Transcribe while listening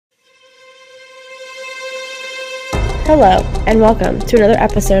Hello, and welcome to another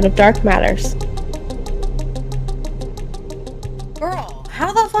episode of Dark Matters. Girl,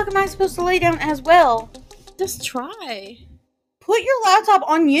 how the fuck am I supposed to lay down as well? Just try. Put your laptop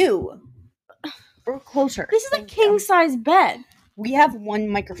on you. Or closer. This is a king-size bed. We have one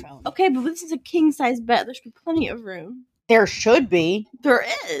microphone. Okay, but this is a king-size bed. There should be plenty of room. There should be. There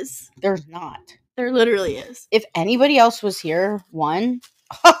is. There's not. There literally is. If anybody else was here, 1,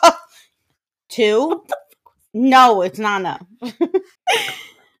 2. No, it's not enough.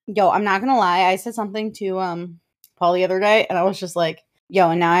 Yo, I'm not gonna lie. I said something to Paul the other day, and I was just like, yo,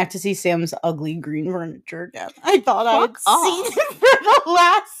 and now I have to see Sam's ugly green furniture again. I thought I had seen it for the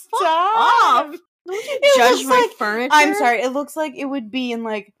last time. Judge my furniture? I'm sorry. It looks like it would be in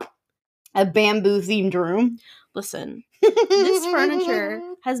like a bamboo themed room. Listen, this furniture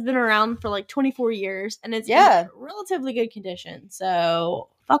has been around for like 24 years, and it's in relatively good condition. So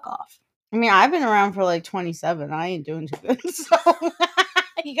fuck off. I mean, I've been around for like 27. I ain't doing too good. So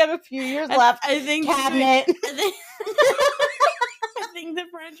you got a few years left. I think cabinet. I think the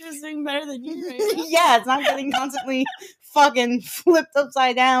furniture is doing better than you right now. Yeah, it's not getting constantly fucking flipped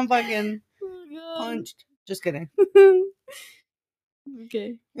upside down, fucking punched. Just kidding.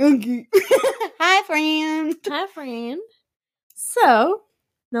 Okay. Hi, friend. Hi, friend. So,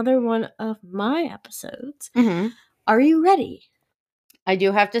 another one of my episodes. Mm-hmm. Are you ready? I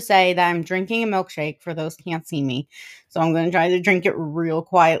do have to say that I'm drinking a milkshake for those who can't see me. So I'm going to try to drink it real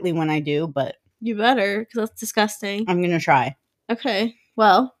quietly when I do, but... You better, because that's disgusting. I'm going to try. Okay.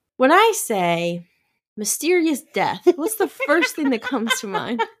 Well, when I say mysterious death, what's the first thing that comes to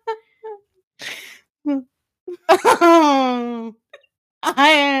mind? What's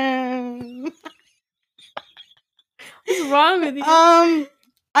wrong with you?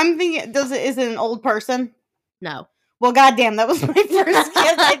 I'm thinking, is it an old person? No. Well, goddamn, that was my first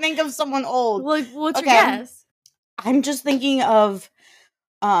guess. I think of someone old. Like, what's your guess? I'm just thinking of,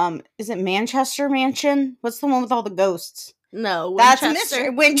 is it Manchester Mansion? What's the one with all the ghosts? No, that's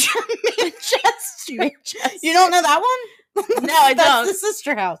Winchester. Manchester. Manchester. You don't know that one? No, I That's don't. the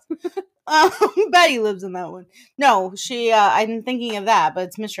sister house. Betty lives in that one. No, I'm thinking of that, but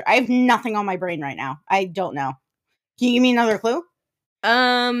it's Mr. I have nothing on my brain right now. I don't know. Can you give me another clue?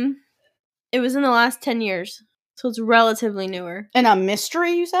 It was in the last 10 years. So it's relatively newer. And a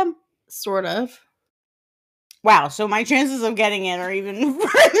mystery, you said? Sort of. Wow, so my chances of getting it are even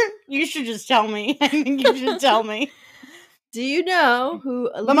further. You should just tell me. I think you should tell me. Do you know who...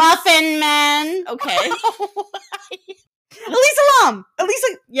 The Muffin Man. Okay. Elisa Lam.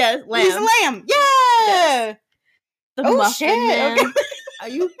 Yes, Lamb. Elisa Lam. Yeah. Yes. The Muffin shit. Man. Okay. Are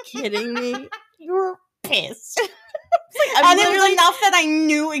you kidding me? You're pissed. And it was enough that I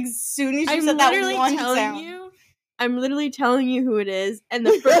knew as soon as you said that one sound. I'm literally telling you who it is, and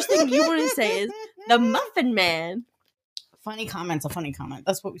the first thing you want to say is the Muffin Man. Funny comment's a funny comment.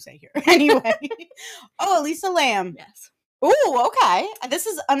 That's what we say here. Anyway. Oh, Elisa Lam. Yes. Ooh, okay. This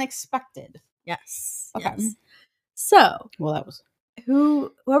is unexpected. Yes. Okay. Yes. So, well, that was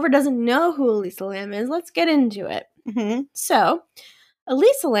whoever doesn't know who Elisa Lam is, let's get into it. Mm-hmm. So,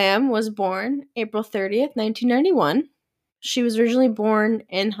 Elisa Lam was born April 30th, 1991. She was originally born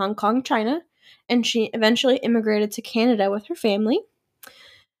in Hong Kong, China, and she eventually immigrated to Canada with her family.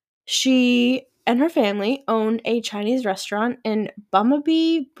 She and her family owned a Chinese restaurant in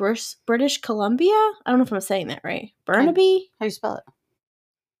Burnaby, British Columbia. I don't know if I'm saying that right. Burnaby? How do you spell it?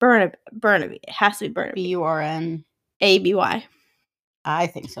 Burnaby. It has to be Burnaby. B-U-R-N-A-B-Y. I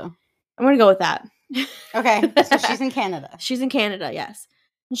think so. I'm going to go with that. Okay, so she's in Canada. She's in Canada, yes.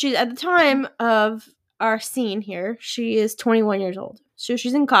 And she's, at the time of our scene here, she is 21 years old. So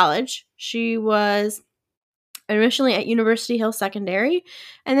she's in college. She was initially at University Hill Secondary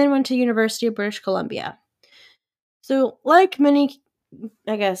and then went to University of British Columbia. So like many,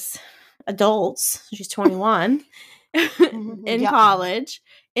 I guess, adults, she's 21, in college,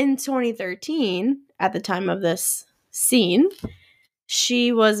 in 2013, at the time of this scene,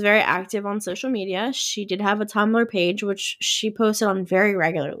 she was very active on social media. She did have a Tumblr page, which she posted on very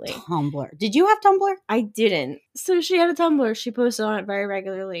regularly. Tumblr. Did you have Tumblr? I didn't. So she had a Tumblr. She posted on it very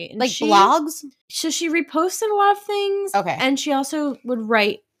regularly. And like blogs? So she reposted a lot of things. Okay. And she also would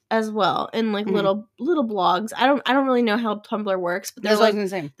write as well in like little blogs. I don't really know how Tumblr works, but they're like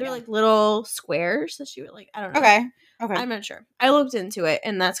little squares that she would like. I don't know. Okay. I'm not sure. I looked into it,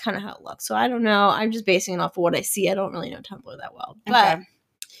 and that's kind of how it looks. So I don't know. I'm just basing it off of what I see. I don't really know Tumblr that well. But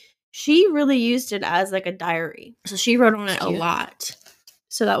she really used it as like a diary. So she wrote on it a lot.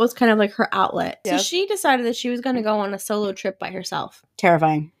 So that was kind of like her outlet. Yep. So she decided that she was going to go on a solo trip by herself.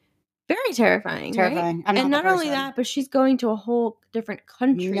 Terrifying. Very terrifying. Terrifying. Right? And not only that, but she's going to a whole different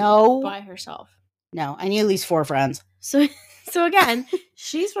country by herself. No, I need at least 4 friends. So again,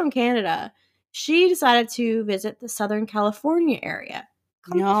 she's from Canada. She decided to visit the Southern California area.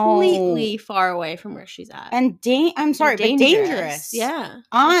 Completely far away from where she's at. And I'm sorry, but dangerous. Yeah.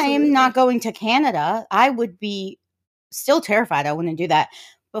 I'm not going to Canada. I would be still terrified. I wouldn't do that.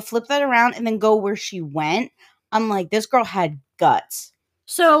 But flip that around and then go where she went. I'm like, this girl had guts.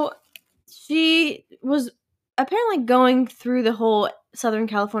 So she was apparently going through the whole Southern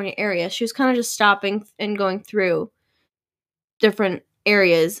California area. She was kind of just stopping and going through different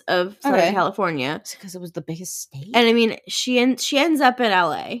areas of Southern California. Because it was the biggest state. And I mean, she ends up in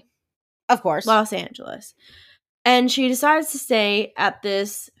LA. Of course. Los Angeles. And she decides to stay at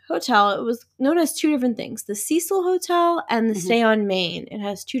this hotel. It was known as two different things. The Cecil Hotel and the Stay on Main. It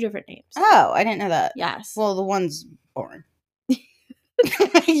has two different names. Oh, I didn't know that. Yes. Well, the one's boring.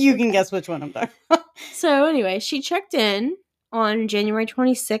 You can guess which one I'm talking about. So anyway, she checked in on January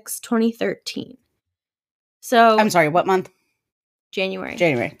 26, 2013. So I'm sorry, what month? January.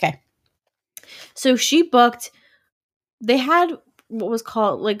 Okay. So she booked, they had what was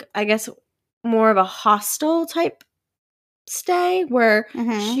called, like, I guess, more of a hostel type stay where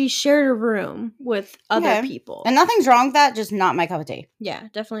she shared a room with other people. And nothing's wrong with that, just not my cup of tea. Yeah,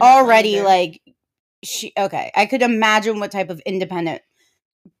 definitely. Already, like, I could imagine what type of independent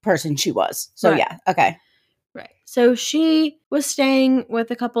person she was. So, yeah, okay. Right. So she was staying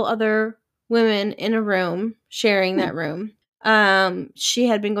with a couple other women in a room, sharing that room. She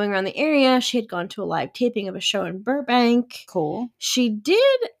had been going around the area. She had gone to a live taping of a show in Burbank. Cool. She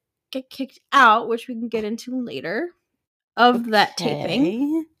did get kicked out, which we can get into later, of that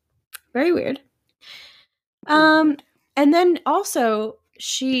taping. Very weird. And then also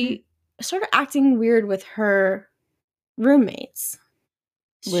she started acting weird with her roommates.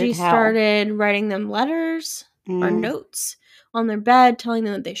 She started writing them letters or notes on their bed telling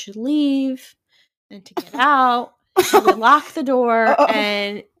them that they should leave and to get out. She would lock the door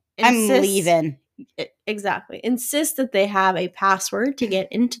and insist, I'm leaving. Exactly. Insist that they have a password to get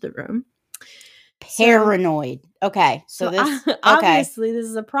into the room. Paranoid. Okay. So this obviously this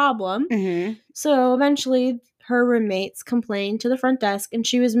is a problem. So eventually her roommates complained to the front desk and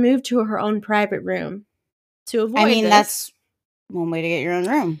she was moved to her own private room to avoid this. That's one way to get your own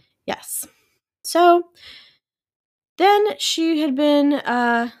room. Yes. So then she had been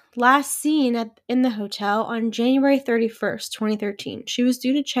last seen in the hotel on January 31st, 2013. She was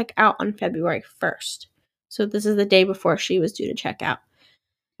due to check out on February 1st. So this is the day before she was due to check out.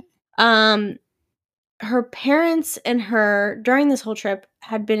 Her parents and her, during this whole trip,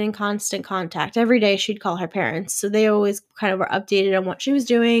 had been in constant contact. Every day she'd call her parents. So they always kind of were updated on what she was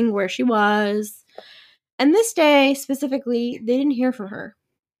doing, where she was. And this day, specifically, they didn't hear from her.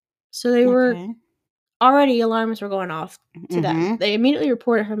 So they were already, alarms were going off to them. They immediately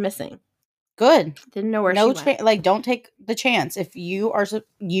reported her missing. Good. Didn't know where she went. Don't take the chance. If you are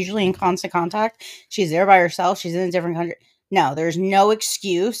usually in constant contact, she's there by herself, she's in a different country. No, there's no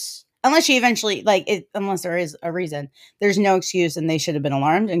excuse. Unless she eventually, unless there is a reason. There's no excuse and they should have been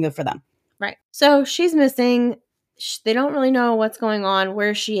alarmed and good for them. Right. So she's missing. They don't really know what's going on,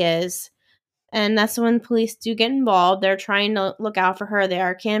 where she is. And that's when police do get involved. They're trying to look out for her. They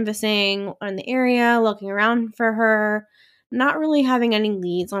are canvassing in the area, looking around for her, not really having any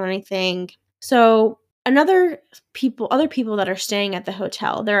leads on anything. So other people that are staying at the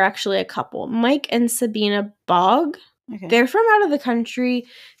hotel, they're actually a couple, Mike and Sabina Bogg. Okay. They're from out of the country.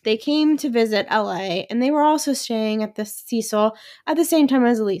 They came to visit LA, and they were also staying at the Cecil at the same time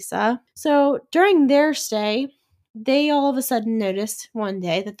as Elisa. So during their stay, they all of a sudden noticed one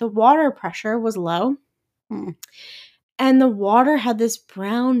day that the water pressure was low, and the water had this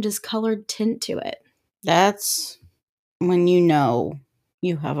brown, discolored tint to it. That's when you know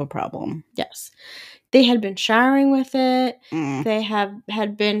you have a problem. Yes. They had been showering with it. They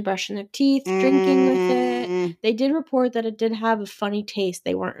had been brushing their teeth, drinking with it. They did report that it did have a funny taste.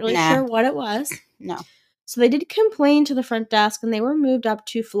 They weren't really sure what it was. No. So they did complain to the front desk, and they were moved up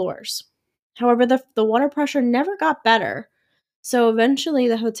 2 floors. However, the water pressure never got better. So eventually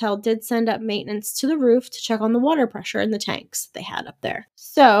the hotel did send up maintenance to the roof to check on the water pressure in the tanks they had up there.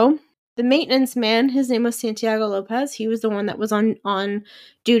 So the maintenance man, his name was Santiago Lopez. He was the one that was on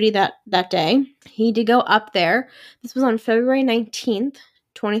duty that day. He did go up there. This was on February 19th,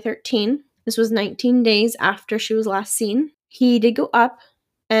 2013. This was 19 days after she was last seen. He did go up,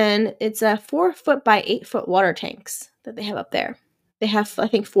 and it's a 4-foot by 8-foot water tanks that they have up there. They have, I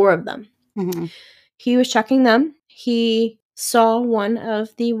think, 4 of them. He was checking them. He saw one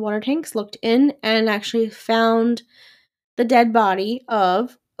of the water tanks, looked in, and actually found the dead body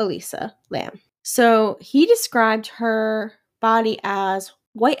of Elisa Lam. So he described her body as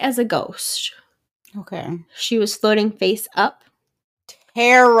white as a ghost. Okay. She was floating face up.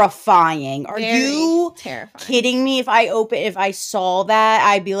 Terrifying. Are Very you terrifying. kidding me? If I saw that,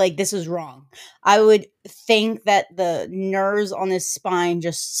 I'd be like, this is wrong. I would think that the nerves on his spine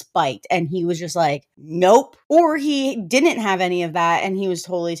just spiked and he was just like, nope. Or he didn't have any of that and he was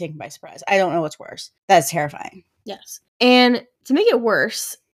totally taken by surprise. I don't know what's worse. That's terrifying. Yes. And to make it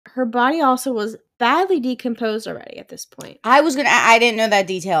worse, her body also was badly decomposed already at this point. I didn't know that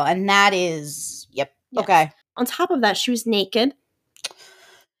detail. And that is, yep. Yes. Okay. On top of that, she was naked.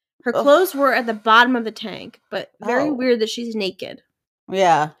 Her clothes were at the bottom of the tank, but very weird that she's naked.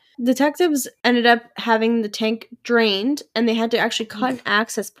 Yeah. Detectives ended up having the tank drained, and they had to actually cut an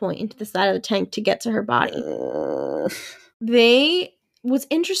access point into the side of the tank to get to her body. What's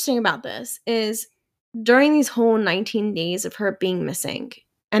interesting about this is during these whole 19 days of her being missing,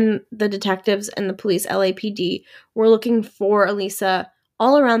 and the detectives and the police, LAPD, were looking for Elisa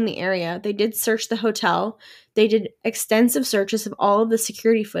all around the area. They did search the hotel. They did extensive searches of all of the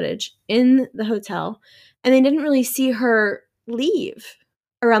security footage in the hotel, and they didn't really see her leave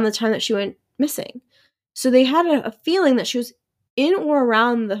around the time that she went missing. So they had a feeling that she was in or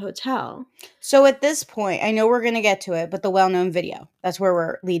around the hotel. So at this point, I know we're going to get to it, but the well-known video, that's where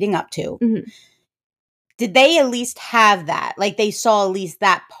we're leading up to. Mm-hmm. Did they at least have that? Like they saw at least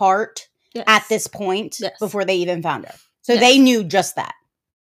that part at this point before they even found her. So they knew just that.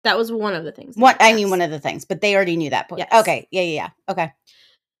 That was one of the things. I knew one of the things, but they already knew that point. Yes. Okay. Yeah. Okay.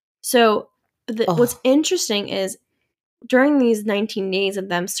 So what's interesting is during these 19 days of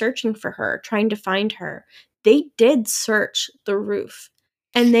them searching for her, trying to find her, they did search the roof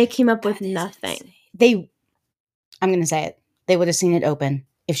and they came up with nothing. I'm going to say it. They would have seen it open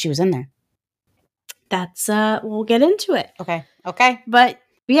if she was in there. That's, we'll get into it. Okay. But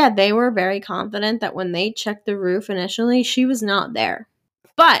yeah, they were very confident that when they checked the roof initially, she was not there.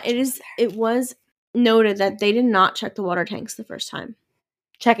 But it was noted that they did not check the water tanks the first time.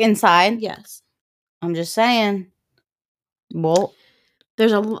 Check inside? Yes. I'm just saying. Well,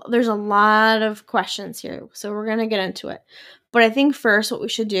 there's a lot of questions here, so we're going to get into it. But I think first what we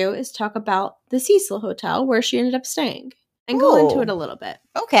should do is talk about the Cecil Hotel where she ended up staying and go into it a little bit.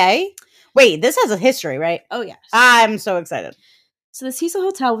 Okay. Wait, this has a history, right? Oh, yes. I'm so excited. So the Cecil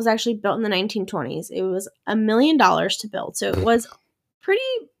Hotel was actually built in the 1920s. It was $1 million to build. So it was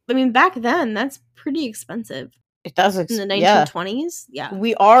back then, that's pretty expensive. It does. In the 1920s? Yeah.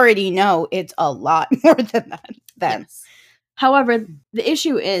 We already know it's a lot more than that then. Yes. However, the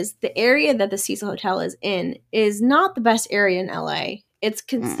issue is the area that the Cecil Hotel is in is not the best area in LA. It's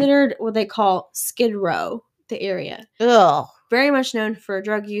considered what they call Skid Row, the area. Ugh. Very much known for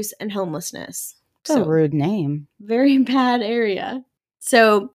drug use and homelessness. That's a rude name. Very bad area.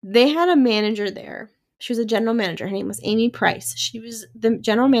 So they had a manager there. She was a general manager. Her name was Amy Price. She was the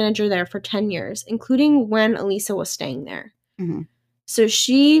general manager there for 10 years, including when Elisa was staying there. Mm-hmm. So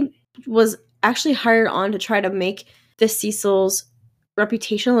she was actually hired on to try to make the Cecil's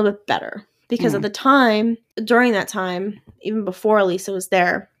reputation a little bit better. Because at the time, during that time, even before Elisa was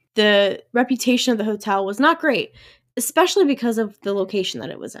there, the reputation of the hotel was not great, especially because of the location that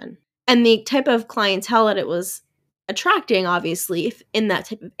it was in. And the type of clientele that it was attracting, obviously, if in that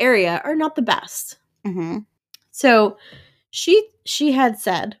type of area, are not the best. Mm-hmm. So she had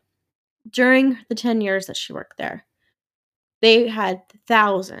said during the 10 years that she worked there, they had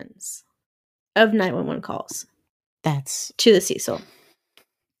thousands of 911 calls. That's to the Cecil.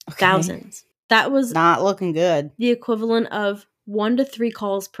 Okay. Thousands. That was not looking good. The equivalent of 1 to 3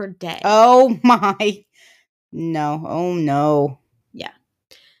 calls per day. Oh my. No. Oh no. Yeah.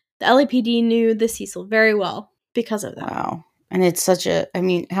 The LAPD knew the Cecil very well because of that. Wow. And it's such how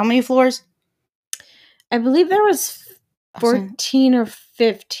many floors? I believe there was 14 or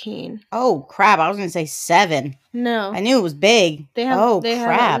 15. Oh, crap. I was going to say 7. No. I knew it was big. They have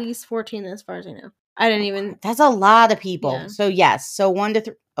at least 14 as far as I know. I didn't even... That's a lot of people. Yeah. So, yes. So, 1 to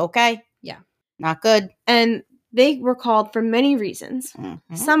 3. Okay. Yeah. Not good. And they were called for many reasons.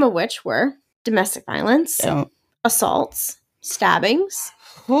 Mm-hmm. Some of which were domestic violence, assaults, stabbings.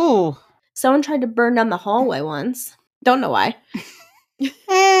 Ooh. Someone tried to burn down the hallway once. Don't know why.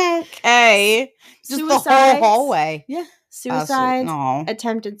 Okay. Just suicides. The whole hallway. Yeah. Suicides.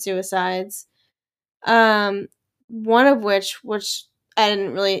 Attempted suicides. One of which I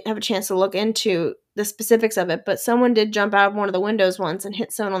didn't really have a chance to look into the specifics of it, but someone did jump out of one of the windows once and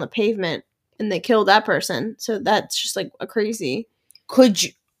hit someone on the pavement, and they killed that person. So that's just like a crazy. Could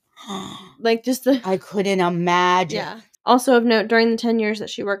you? I couldn't imagine. Yeah. Also of note, during the 10 years that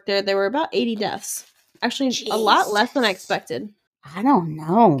she worked there were about 80 deaths. Actually, a lot less than I expected. I don't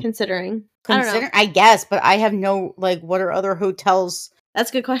know. Considering. I guess, but I have no, what are other hotels That's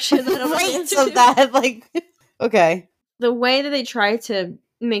a good question. I don't know the Right, answer so to. that, like, okay. The way that they tried to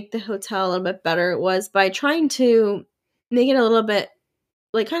make the hotel a little bit better was by trying to make it a little bit,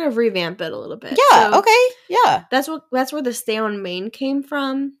 like, kind of revamp it a little bit. Yeah, So okay, yeah. that's where the Stay on Main came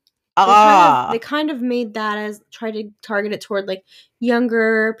from. They Ah. kind of made that as try to target it toward like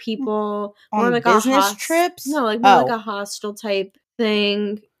younger people, more On like business trips? no, like more like Oh. a hostel type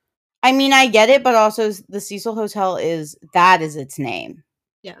thing. I mean, I get it, but also the Cecil Hotel is its name.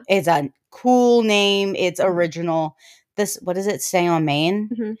 Yeah. It's a cool name. It's Mhm. original. What is it? Stay on Main?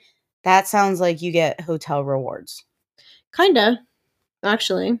 Mhm. That sounds like you get hotel rewards. Kinda,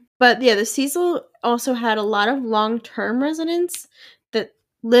 actually. But yeah, the Cecil also had a lot of long-term residents that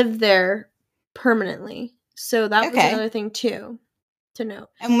lived there permanently. So that was Okay. another thing too to note.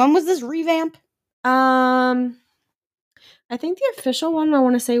 And when was this revamp? I think the official one I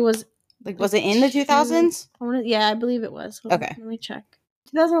want to say was Like, was it in the 2000s? Yeah, I believe it was. Hold on, Okay. let me check.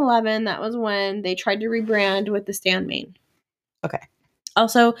 2011. That was when they tried to rebrand with the Stay on Main. Okay.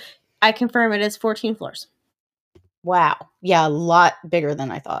 Also, I confirm it is 14 floors. Wow. Yeah, a lot bigger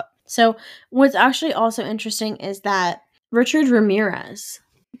than I thought. So, what's actually also interesting is that Richard Ramirez,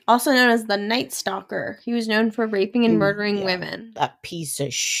 also known as the Night Stalker, he was known for raping and murdering women. That piece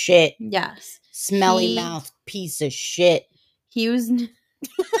of shit. Yes. Smelly mouth piece of shit. He was. I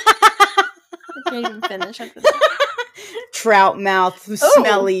can't even finish after that. Trout mouth,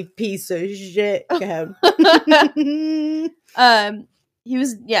 smelly piece of shit. Go ahead. He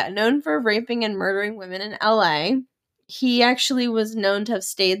was known for raping and murdering women in LA. He actually was known to have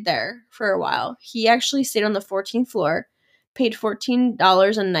stayed there for a while. He actually stayed on the 14th floor, paid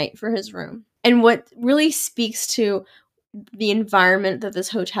 $14 a night for his room. And what really speaks to the environment that this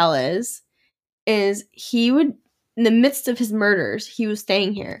hotel is he would, in the midst of his murders, he was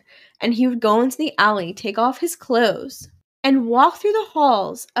staying here, and he would go into the alley, take off his clothes, and walk through the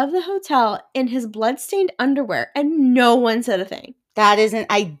halls of the hotel in his bloodstained underwear, and no one said a thing.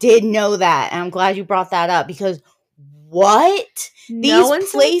 I did know that, and I'm glad you brought that up, because what?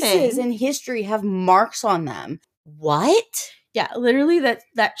 These places in history have marks on them. What? Yeah, literally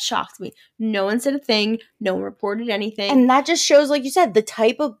that shocked me. No one said a thing. No one reported anything. And that just shows, like you said, the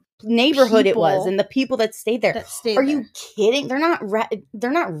type of neighborhood it was and the people that stayed there. Are you kidding? They're not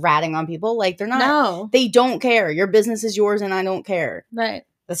ratting on people. Like, they're not. No. They don't care. Your business is yours and I don't care. Right.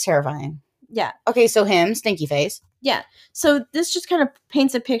 That's terrifying. Yeah. Okay, so him, stinky face. Yeah. So this just kind of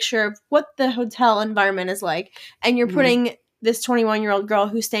paints a picture of what the hotel environment is like. And you're putting this 21-year-old girl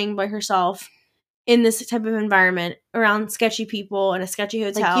who's staying by herself in this type of environment around sketchy people in a sketchy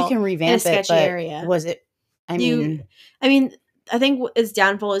hotel. Like, you can revamp in a sketchy area. Was it? I mean, I think its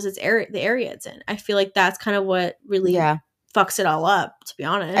downfall is the area it's in. I feel like that's kind of what really fucks it all up, to be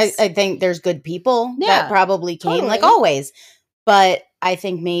honest. I think there's good people that probably came, like always. But I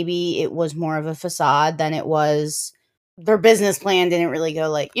think maybe it was more of a facade than it was. Their business plan didn't really go,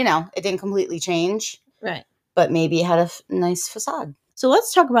 like, it didn't completely change. Right. But maybe it had a nice facade. So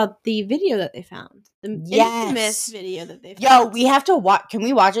let's talk about the video that they found. The infamous video that they found. Yo, we have to watch. Can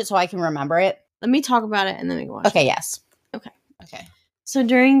we watch it so I can remember it? Let me talk about it and then we can watch it. Okay, yes. Okay. So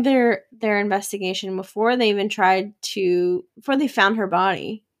during their investigation, before they found her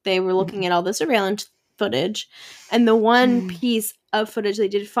body, they were looking at all the surveillance footage, and the one piece of footage they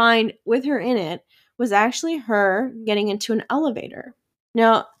did find with her in it was actually her getting into an elevator.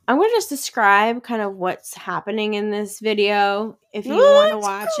 Now, I'm going to just describe kind of what's happening in this video. If you want to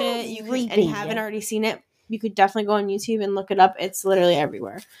watch it, and you haven't already seen it, you could definitely go on YouTube and look it up. It's literally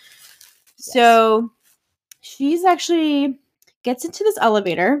everywhere. Yes. So she's actually gets into this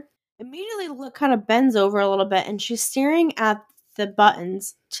elevator, immediately kind of bends over a little bit, and she's staring at the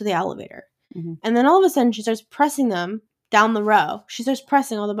buttons to the elevator. Mm-hmm. And then all of a sudden, she starts pressing them down the row. She starts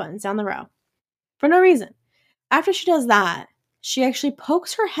pressing all the buttons down the row for no reason. After she does that, she actually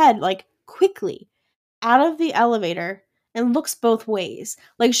pokes her head, like, quickly out of the elevator and looks both ways.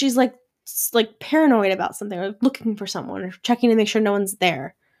 Like, she's like paranoid about something, or looking for someone, or checking to make sure no one's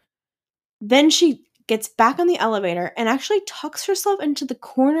there. Then she gets back on the elevator and actually tucks herself into the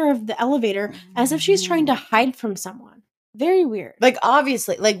corner of the elevator as if she's trying to hide from someone. Very weird. Like,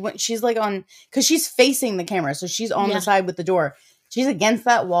 obviously, like, when she's like on, because she's facing the camera, so she's on the side with the door. She's against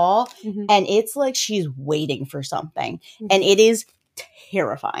that wall, and it's like she's waiting for something, and it is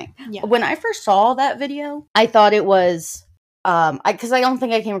terrifying. Yeah. When I first saw that video, I thought it was, because I don't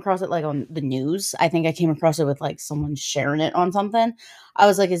think I came across it, like, on the news. I think I came across it with, like, someone sharing it on something. I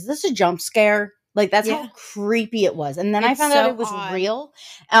was like, is this a jump scare? Like, that's how creepy it was. And then I found out it was real,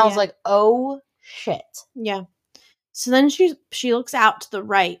 and I was like, oh, shit. Yeah. So then she looks out to the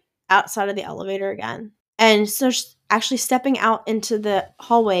right, outside of the elevator again. And so actually stepping out into the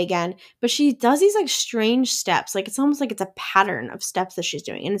hallway again. But she does these like strange steps. Like it's almost like it's a pattern of steps that she's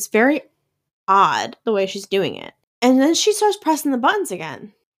doing. And it's very odd the way she's doing it. And then she starts pressing the buttons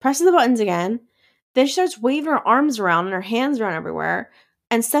again. Then she starts waving her arms around and her hands around everywhere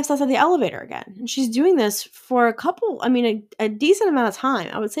and steps outside the elevator again. And she's doing this for a decent amount of time.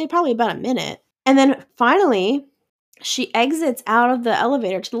 I would say probably about a minute. And then finally, she exits out of the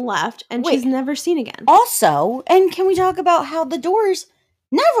elevator to the left and she's never seen again. Also, and can we talk about how the doors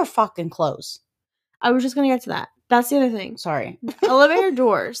never fucking close? I was just going to get to that. That's the other thing. Sorry. Elevator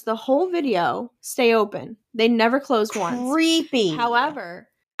doors, the whole video, stay open. They never close once. Creepy. However,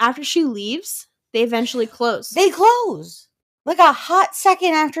 after she leaves, they eventually close. They close. Like a hot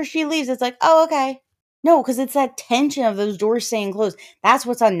second after she leaves, it's like, oh, okay. No, because it's that tension of those doors staying closed. That's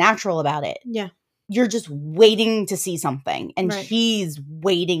what's unnatural about it. Yeah. You're just waiting to see something. And she's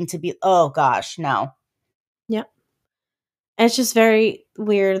waiting to be, oh gosh, no. Yep. It's just very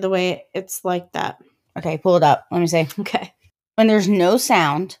weird the way it's like that. Okay, pull it up. Let me see. Okay. When there's no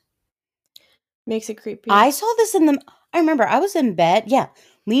sound. Makes it creepy. I saw this I remember I was in bed. Yeah.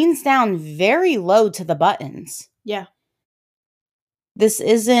 Leans down very low to the buttons. Yeah. This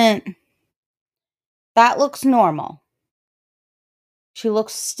isn't. That looks normal. She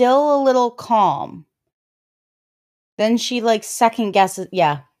looks still a little calm. Then she like second guesses.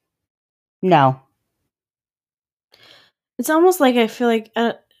 Yeah. No. It's almost like I feel like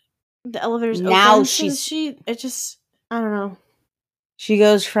the elevator's now open. I don't know. She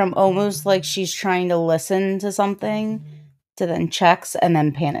goes from almost like she's trying to listen to something to then checks and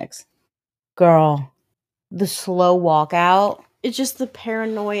then panics. Girl, the slow walk out. It's just the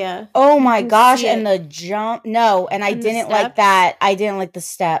paranoia. Oh my gosh, and the jump. No, and I didn't like that. I didn't like the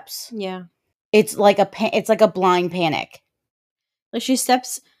steps. Yeah. It's like a blind panic. Like she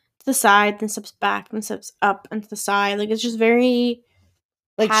steps to the side, then steps back, then steps up and to the side. Like it's just very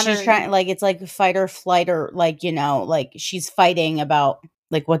like she's trying, like it's like fight or flight, or like, you know, like she's fighting about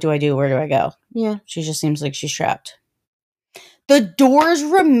like, what do I do? Where do I go? Yeah. She just seems like she's trapped. The doors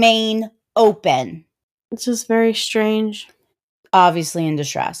remain open. It's just very strange. Obviously in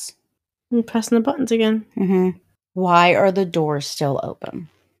distress. And pressing the buttons again. Mm-hmm. Why are the doors still open?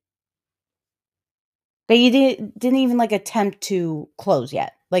 They didn't even like attempt to close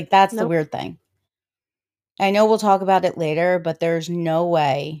yet. Like that's the weird thing. I know we'll talk about it later, but there's no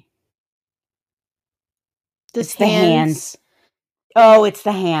way. It's the hands. Oh, it's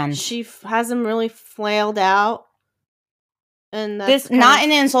the hands. She has them really flailed out. And that's this not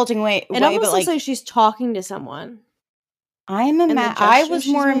in an insulting way. It almost looks like she's talking to someone. I was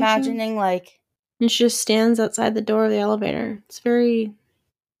more imagining like, and she just stands outside the door of the elevator. It's very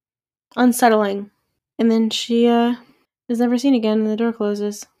unsettling. And then she is never seen again, and the door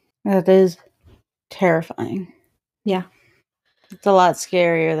closes. That is terrifying. Yeah, it's a lot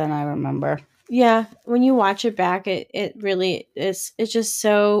scarier than I remember. Yeah, when you watch it back, it really is. It's just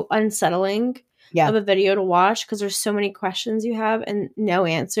so unsettling. Yeah. Of a video to watch because there's so many questions you have and no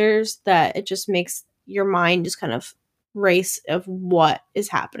answers that it just makes your mind just kind of race of what is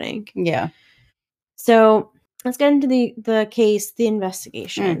happening. Yeah. So let's get into the case, the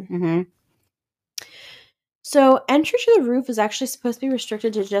investigation. Mm-hmm. So entry to the roof is actually supposed to be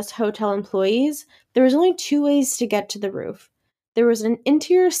restricted to just hotel employees. There was only 2 ways to get to the roof. There was an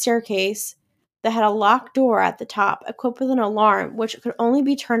interior staircase that had a locked door at the top, equipped with an alarm, which could only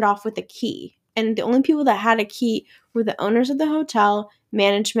be turned off with a key. And the only people that had a key were the owners of the hotel,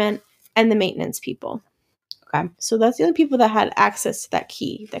 management, and the maintenance people. Okay. So that's the only people that had access to that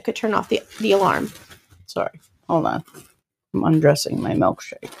key that could turn off the alarm. Sorry. Hold on. I'm undressing my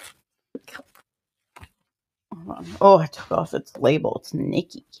milkshake. Hold on. Oh, I took off its label. It's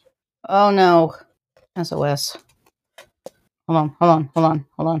Nikki. Oh, no. SOS. Hold on.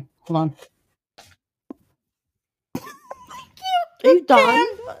 Are you done?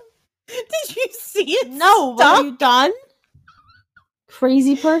 Did you see it? No, but are you done?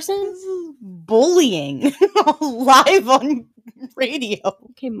 Crazy person? This is bullying live on radio.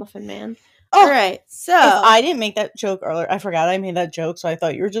 Okay, Muffin Man. Oh, all right, so if I didn't make that joke earlier, I forgot I made that joke, so I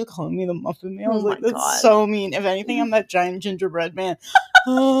thought you were just calling me the Muffin Man. I was like, that's so mean. If anything, I'm that giant gingerbread man.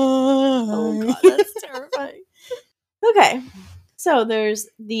 Oh god, that's terrifying. Okay, so there's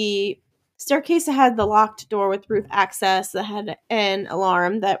the staircase that had the locked door with roof access that had an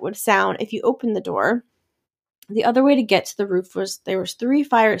alarm that would sound if you opened the door. The other way to get to the roof was there was 3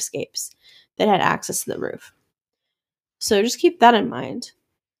 fire escapes that had access to the roof. So just keep that in mind.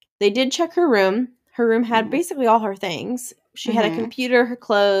 They did check her room. Her room had basically all her things. She had a computer, her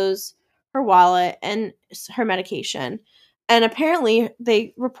clothes, her wallet, and her medication. And apparently,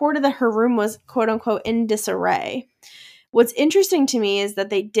 they reported that her room was, quote unquote, in disarray. What's interesting to me is that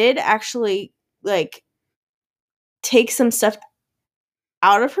they did actually, like, take some stuff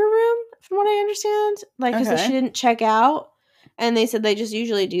out of her room, from what I understand. Like, because Okay. she didn't check out. And they said they just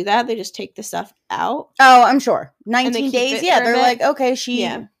usually do that. They just take the stuff out. Oh, I'm sure. And they 19 keep days. it Yeah, for a they're bit. like, okay, she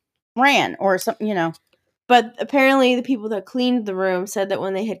Yeah. ran or something, you know. But apparently, the people that cleaned the room said that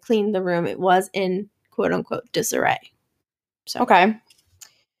when they had cleaned the room, it was in, quote unquote, disarray. So, Okay.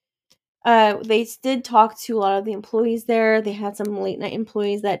 they did talk to a lot of the employees there. They had some late night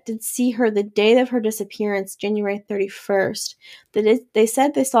employees that did see her the day of her disappearance, January 31st. They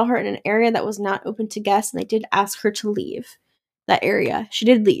said they saw her in an area that was not open to guests, and they did ask her to leave that area. She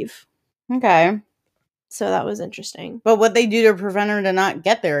did leave. Okay. So that was interesting. But what they do to prevent her to not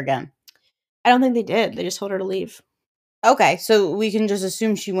get there again? I don't think they did. They just told her to leave. Okay, so we can just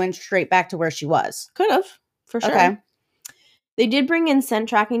assume she went straight back to where she was. Could have, for sure. Okay. They did bring in scent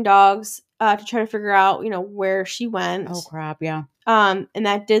tracking dogs to try to figure out, where she went. Oh, crap, yeah. And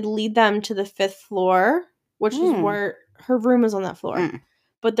that did lead them to the 5th floor, which is where her room was on that floor.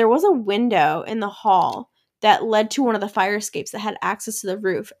 But there was a window in the hall that led to one of the fire escapes that had access to the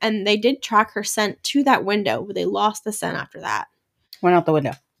roof. And they did track her scent to that window, but they lost the scent after that. Went out the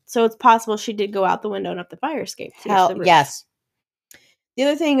window. So it's possible she did go out the window and up the fire escape. Hell, yes. The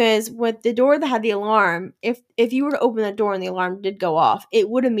other thing is, with the door that had the alarm, if you were to open the door and the alarm did go off, it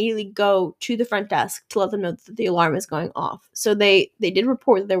would immediately go to the front desk to let them know that the alarm is going off. So they did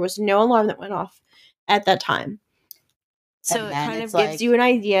report that there was no alarm that went off at that time. So it kind of gives you an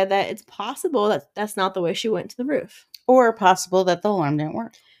idea that it's possible that that's not the way she went to the roof. Or possible that the alarm didn't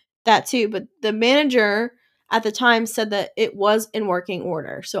work. That too, but the manager at the time said that it was in working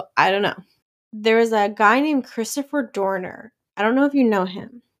order. So I don't know. There was a guy named Christopher Dorner. I don't know if you know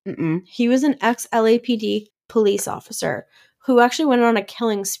him. Mm-mm. He was an ex-LAPD police officer who actually went on a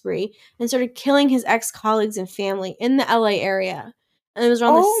killing spree and started killing his ex-colleagues and family in the LA area. And it was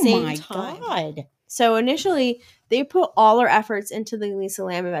around the same time. Oh my God. So initially, they put all their efforts into the Elisa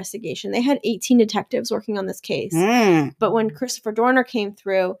Lam investigation. They had 18 detectives working on this case. But when Christopher Dorner came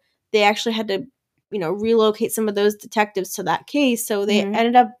through, they actually had to, relocate some of those detectives to that case. So they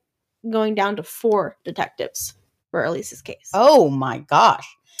ended up going down to 4 detectives for Elisa's case. Oh my gosh.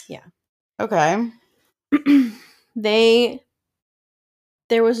 Yeah. Okay. There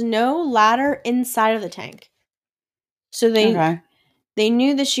was no ladder inside of the tank. So they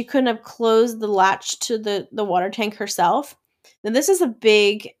knew that she couldn't have closed the latch to the water tank herself. Now this is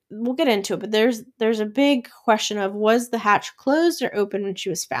we'll get into it, but there's a big question of, was the hatch closed or open when she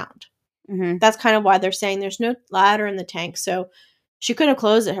was found? Mm-hmm. That's kind of why they're saying there's no ladder in the tank, so she couldn't have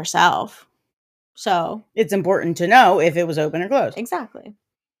closed it herself. So it's important to know if it was open or closed. Exactly.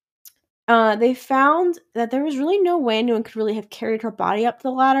 They found that there was really no way anyone could really have carried her body up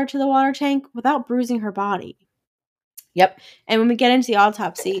the ladder to the water tank without bruising her body. Yep. And when we get into the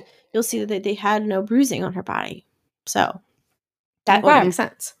autopsy, you'll see that they had no bruising on her body. So that would make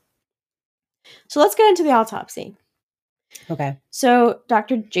sense. So let's get into the autopsy. Okay. So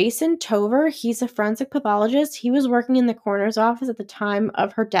Dr. Jason Tover, he's a forensic pathologist. He was working in the coroner's office at the time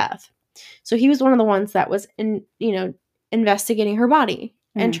of her death. So he was one of the ones that was investigating her body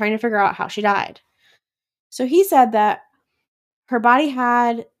and trying to figure out how she died. So he said that her body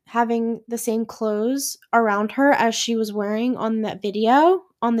having the same clothes around her as she was wearing on that video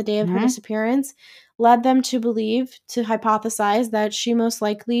on the day of her disappearance led them to hypothesize that she most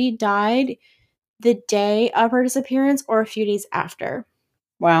likely died the day of her disappearance or a few days after.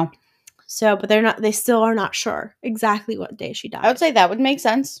 Wow. So, but they still are not sure exactly what day she died. I would say that would make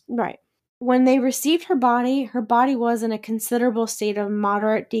sense. Right. When they received her body was in a considerable state of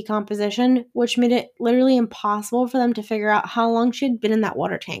moderate decomposition, which made it literally impossible for them to figure out how long she had been in that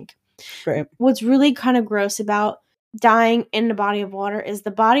water tank. Great. What's really kind of gross about dying in a body of water is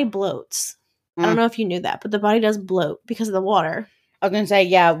the body bloats. I don't know if you knew that, but the body does bloat because of the water. I was going to say,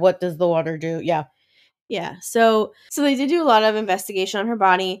 yeah, what does the water do? Yeah. Yeah, so they did do a lot of investigation on her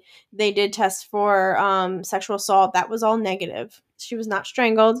body. They did test for sexual assault. That was all negative. She was not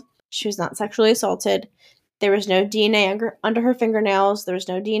strangled. She was not sexually assaulted. There was no DNA under her fingernails. There was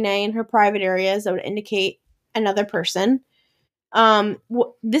no DNA in her private areas that would indicate another person.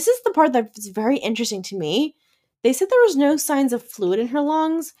 This is the part that's very interesting to me. They said there was no signs of fluid in her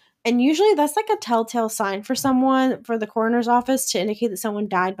lungs, and usually that's like a telltale sign for the coroner's office to indicate that someone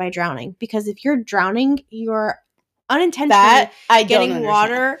died by drowning. Because if you're drowning, you're unintentionally getting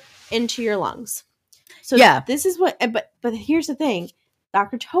water into your lungs. So yeah, this is what. But here's the thing: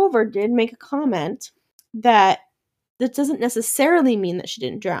 Dr. Tover did make a comment that doesn't necessarily mean that she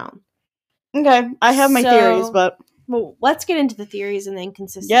didn't drown. Okay, I have my theories, but Well, let's get into the theories and the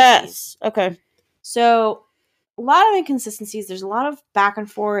inconsistencies. Yes. Okay. So, a lot of inconsistencies. There's a lot of back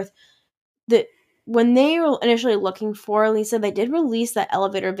and forth. That when they were initially looking for Elisa, they did release that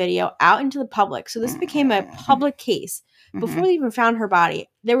elevator video out into the public. So this became a public case. Before they even found her body,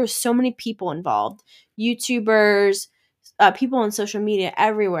 there were so many people involved. YouTubers, people on social media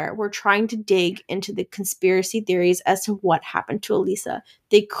everywhere were trying to dig into the conspiracy theories as to what happened to Elisa.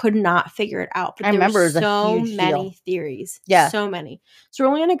 They could not figure it out. But I remember it was a so huge many deal. theories. Yeah. So many. So we're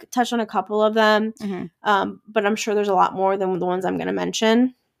only going to touch on a couple of them. But I'm sure there's a lot more than the ones I'm going to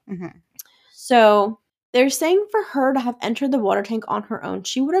mention. So they're saying for her to have entered the water tank on her own,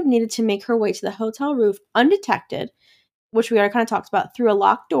 she would have needed to make her way to the hotel roof undetected, which we already kind of talked about, through a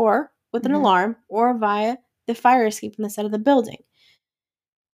locked door with an alarm or via the fire escape on the side of the building.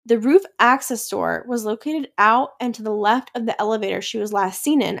 The roof access door was located out and to the left of the elevator she was last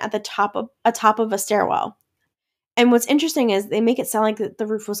seen in at the top of a stairwell. And what's interesting is they make it sound like the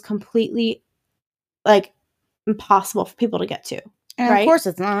roof was completely like impossible for people to get to. And right? Of course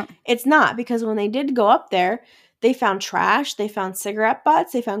it's not. It's not, because when they did go up there, they found trash, they found cigarette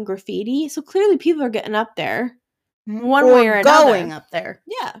butts, they found graffiti. So clearly people are getting up there one way or another. Going up there.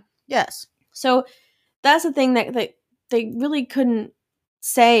 Yeah. Yes. So that's the thing that they really couldn't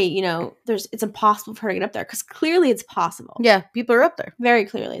say, it's impossible for her to get up there, because clearly it's possible. Yeah, people are up there. Very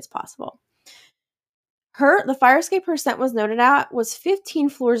clearly it's possible. The fire escape her scent was noted at was 15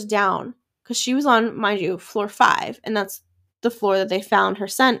 floors down, because she was on, mind you, floor 5, and that's the floor that they found her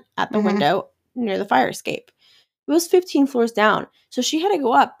scent at the window near the fire escape. It was 15 floors down. So she had to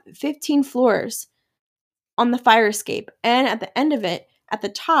go up 15 floors on the fire escape. And at the end of it, at the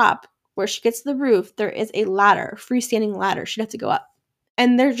top, where she gets to the roof, there is a ladder, freestanding ladder. She'd have to go up.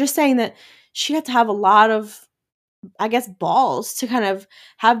 And they're just saying that she had to have a lot of, I guess, balls to kind of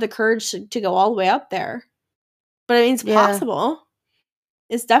have the courage to go all the way up there. But I mean, it's possible.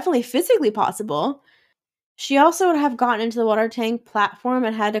 It's definitely physically possible. She also would have gotten into the water tank platform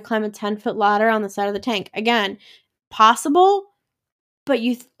and had to climb a 10-foot ladder on the side of the tank. Again, possible, but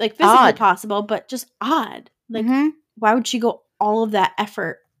physically odd. Possible, but just odd. Why would she go all of that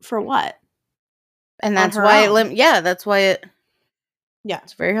effort for what? And that's why that's why it. Yeah,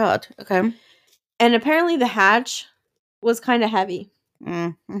 it's very odd. Okay. And apparently the hatch was kind of heavy.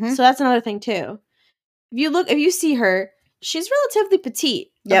 So that's another thing too. If you see her, she's relatively petite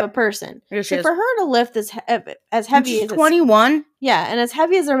of a person. So for her to lift as heavy as 21, and as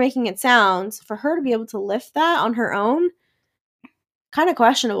heavy as they're making it sound, for her to be able to lift that on her own, kind of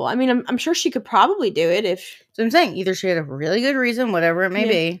questionable. I mean, I'm sure she could probably do it if. So I'm saying either she had a really good reason, whatever it may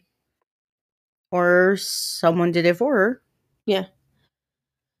be, or someone did it for her. Yeah.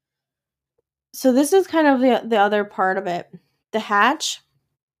 So this is kind of the other part of it. The hatch.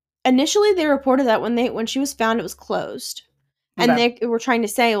 Initially, they reported that when she was found, it was closed. And they were trying to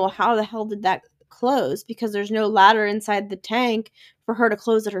say, well, how the hell did that close? Because there's no ladder inside the tank for her to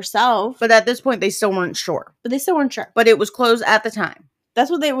close it herself. But at this point, they still weren't sure. But it was closed at the time. That's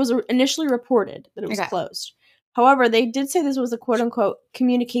what it was initially reported, that it was closed. However, they did say this was a quote-unquote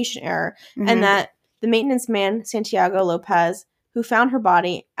communication error, and that the maintenance man, Santiago Lopez, who found her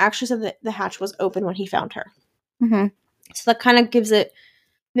body, actually said that the hatch was open when he found her. So that kind of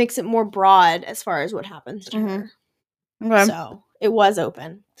makes it more broad as far as what happens to her. Okay. So it was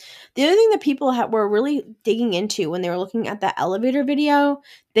open. The other thing that people were really digging into when they were looking at that elevator video,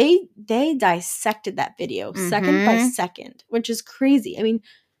 they dissected that video second by second, which is crazy. I mean,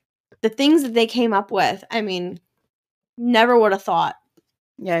 the things that they came up with, I mean, never would have thought.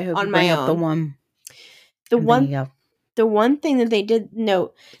 Yeah, I hope on you my bring own. up the one. The one thing that they did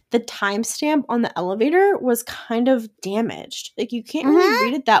note, the timestamp on the elevator was kind of damaged. Like, you can't really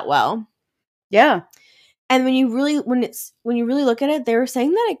read it that well. Yeah. And when you really look at it, they were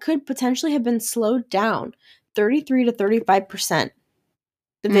saying that it could potentially have been slowed down 33 to 35%,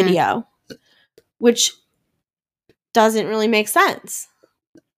 the video, which doesn't really make sense.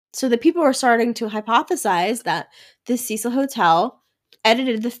 So the people are starting to hypothesize that this Cecil Hotel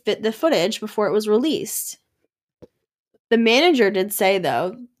edited the footage before it was released. The manager did say,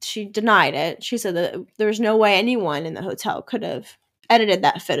 though, she denied it. She said that there was no way anyone in the hotel could have edited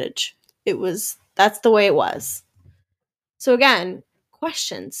that footage. That's the way it was. So again,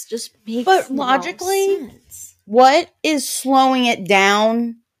 questions just make But logically, no sense. What is slowing it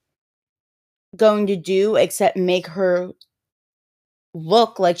down going to do except make her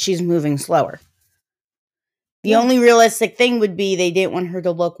look like she's moving slower? The only realistic thing would be they didn't want her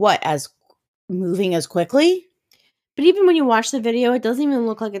to look as moving as quickly. But even when you watch the video, it doesn't even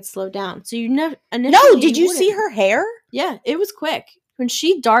look like it's slowed down. So you No, did you see her hair? Yeah, it was quick. When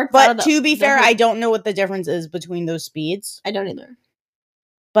she darts out of But the... to be fair, I don't know what the difference is between those speeds. I don't either.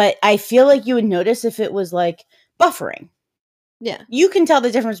 But I feel like you would notice if it was like buffering. Yeah. You can tell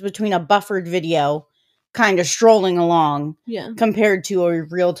the difference between a buffered video kind of strolling along compared to a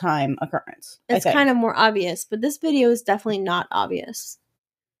real-time occurrence. It's kind of more obvious, but this video is definitely not obvious.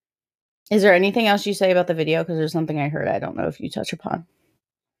 Is there anything else you say about the video? Because there's something I heard I don't know if you touch upon.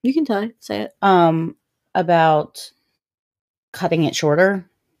 You can say it. About cutting it shorter.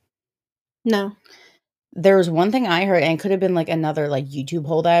 No. There was one thing I heard, and it could have been like another like YouTube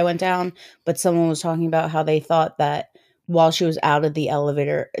hole that I went down, but someone was talking about how they thought that while she was out of the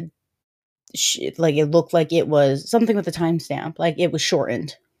elevator, like it looked like it was something with the timestamp, like it was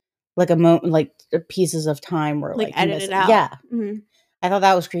shortened, like like pieces of time were like edited out. Yeah, I thought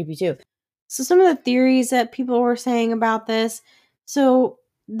that was creepy too. So some of the theories that people were saying about this, so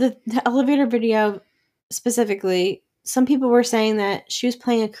the elevator video specifically, some people were saying that she was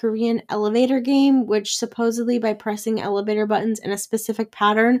playing a Korean elevator game, which supposedly by pressing elevator buttons in a specific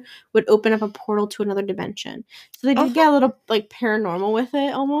pattern would open up a portal to another dimension. So they did get a little like paranormal with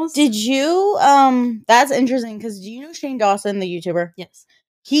it almost. Did you? That's interesting because do you know Shane Dawson, the YouTuber? Yes.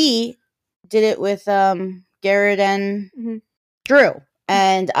 He did it with Garrett and Drew.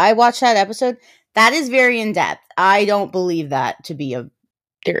 And I watched that episode. That is very in-depth. I don't believe that to be a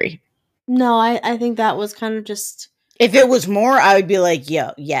theory. No, I think that was kind of just... If it was more, I would be like,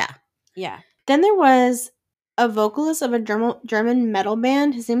 yeah. Yeah. Then there was a vocalist of a German metal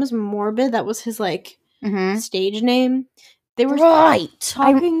band. His name was Morbid. That was his, like, stage name. They were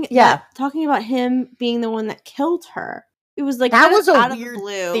talking about him being the one that killed her. It was, like, that was a out weird of the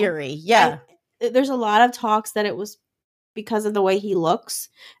blue theory. Yeah. There's a lot of talks that it was because of the way he looks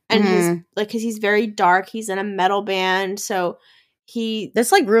and his like because he's very dark. He's in a metal band, so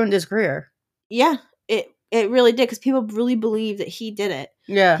this like ruined his career. Yeah, it really did because people really believe that he did it.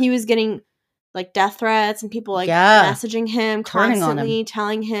 Yeah, he was getting like death threats and people like messaging him constantly,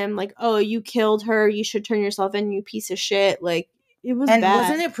 telling him like, "Oh, you killed her. You should turn yourself in, you piece of shit." Like it was bad.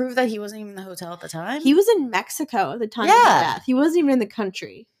 Wasn't it proved that he wasn't even in the hotel at the time? He was in Mexico at the time of the death. He wasn't even in the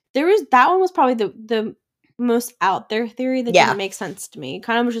country. That one was probably the most out there theory that didn't make sense to me. It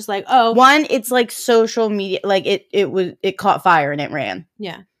kind of was just like, oh, one, it's like social media, like it caught fire and it ran.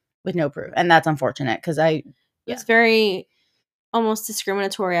 Yeah, with no proof, and that's unfortunate because it's very almost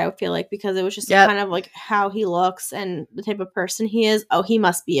discriminatory. I feel like because it was just kind of like how he looks and the type of person he is. Oh, he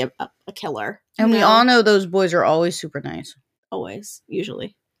must be a killer. And we all know those boys are always super nice. Always,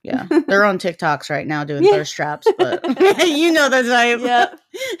 usually. Yeah, they're on TikToks right now doing thirst traps, but you know the type.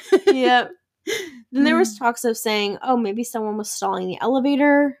 Yep. Then there was talks of saying, oh, maybe someone was stalling the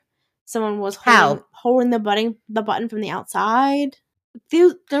elevator. Someone was holding the button from the outside.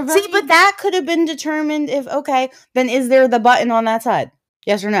 See, but that could have been determined if, then is there the button on that side?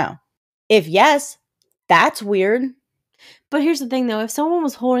 Yes or no? If yes, that's weird. But here's the thing, though. If someone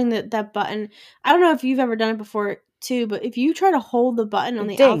was holding that button, I don't know if you've ever done it before, too, but if you try to hold the button on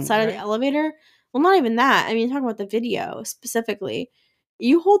the outside of the elevator, well, not even that. I mean, talking about the video specifically.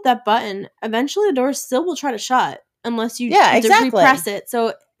 You hold that button, eventually the doors still will try to shut unless you repress it.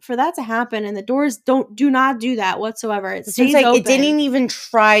 So for that to happen, and the doors do not do that whatsoever. It stays open. It didn't even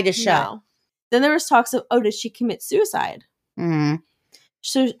try to shut. No. Then there was talks of, did she commit suicide?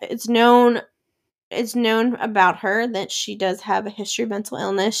 So it's known about her that she does have a history of mental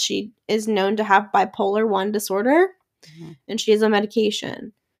illness. She is known to have bipolar 1 disorder, and she is on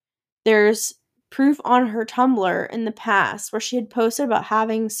medication. There's proof on her Tumblr in the past where she had posted about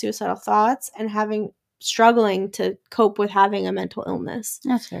having suicidal thoughts and struggling to cope with having a mental illness.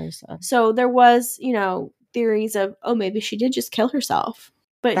 That's very sad. So there was, theories of, maybe she did just kill herself.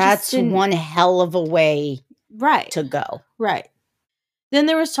 But that's one hell of a way to go. Right. Then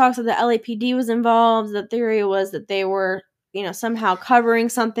there was talks that the LAPD was involved. The theory was that they were, somehow covering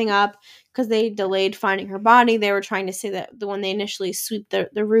something up because they delayed finding her body. They were trying to say that when they initially swept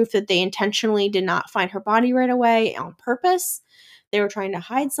the roof that they intentionally did not find her body right away on purpose. They were trying to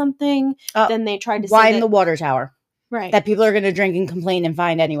hide something. Then they tried to widen the water tower. Right. That people are going to drink and complain and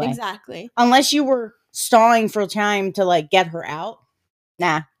find anyway. Exactly. Unless you were stalling for time to like get her out.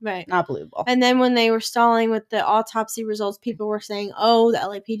 Nah. Right. Not believable. And then when they were stalling with the autopsy results, people were saying, the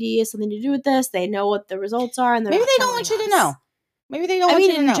LAPD has something to do with this. They know what the results are. And maybe they don't want you to know. Maybe they don't want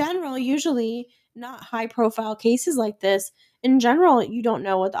you to know. In general, usually not high profile cases like this, in general, you don't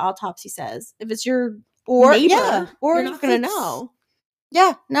know what the autopsy says. If it's your neighbor, you're not going to know.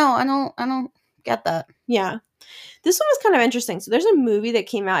 Yeah. No, I don't get that. Yeah. This one was kind of interesting. So there's a movie that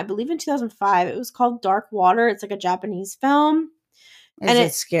came out, I believe in 2005. It was called Dark Water. It's like a Japanese film. Is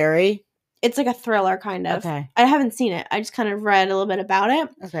it scary? It's like a thriller, kind of. Okay. I haven't seen it. I just kind of read a little bit about it.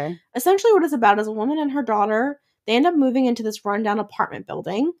 Okay. Essentially, what it's about is a woman and her daughter. They end up moving into this rundown apartment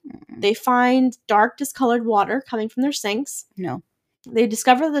building. They find dark, discolored water coming from their sinks. No. They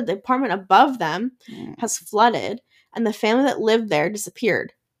discover that the apartment above them has flooded, and the family that lived there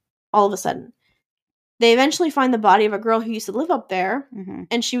disappeared all of a sudden. They eventually find the body of a girl who used to live up there,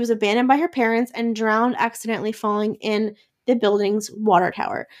 and she was abandoned by her parents and drowned accidentally falling in the building's water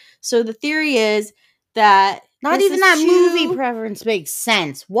tower. So the theory is that not even that movie preference makes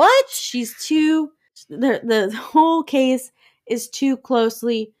sense. What? She's too... The whole case is too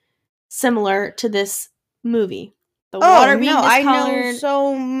closely similar to this movie. The water being discolored. I know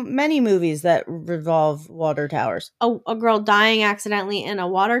so many movies that revolve water towers. A girl dying accidentally in a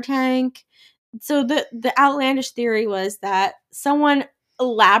water tank. So the outlandish theory was that someone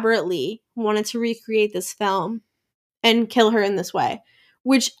elaborately wanted to recreate this film and kill her in this way,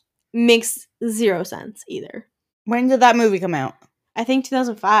 which makes zero sense either. When did that movie come out? I think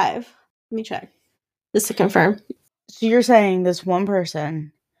 2005. Let me check just to confirm. So you're saying this one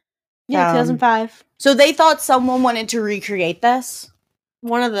person... Yeah, 2005. So they thought someone wanted to recreate this?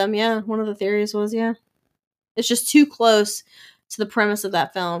 One of them, yeah. One of the theories was, yeah. It's just too close to the premise of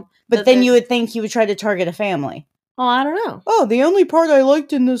that film. But then you would think he would try to target a family. Oh, I don't know. Oh, the only part I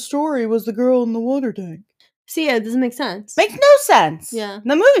liked in this story was the girl in the water tank. See, yeah, it doesn't make sense. Makes no sense. Yeah.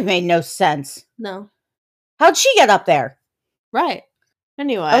 The movie made no sense. No. How'd she get up there? Right.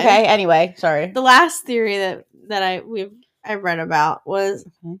 Anyway. Okay, anyway, sorry. The last theory that I read about was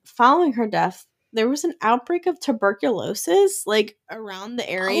following her death, there was an outbreak of tuberculosis like around the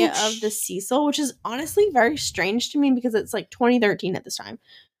area of the Cecil, which is honestly very strange to me because it's like 2013 at this time.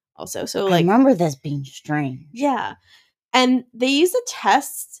 Also, so like I remember this being strange. Yeah. And they used a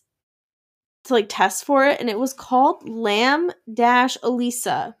test to like test for it, and it was called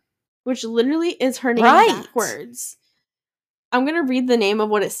Elisa, which literally is her name backwards. I'm going to read the name of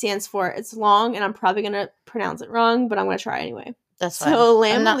what it stands for. It's long, and I'm probably going to pronounce it wrong, but I'm going to try anyway. That's fine. So,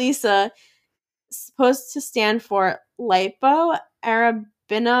 Elisa is supposed to stand for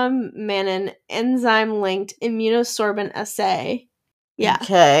lipoarabinomannan enzyme-linked immunosorbent assay. Yeah.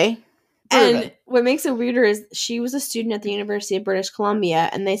 Okay. And what makes it weirder is she was a student at the University of British Columbia,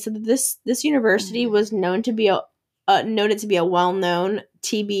 and they said that this university was noted to be a well-known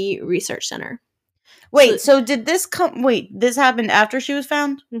TB research center. Wait, so did this this happened after she was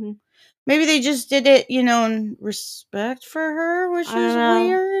found? Mm-hmm. Maybe they just did it, in respect for her, which is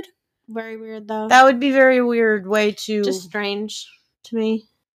weird. Very weird, though. That would be very weird way to... Just strange to me.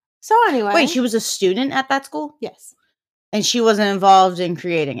 So anyway. Wait, she was a student at that school? Yes. And she wasn't involved in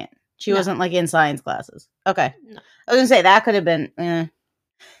creating it? She wasn't, like, in science classes? Okay. No. I was going to say, that could have been...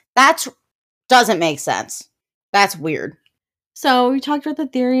 That doesn't make sense. That's weird. So we talked about the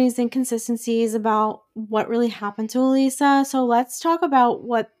theories and consistencies about what really happened to Elisa. So let's talk about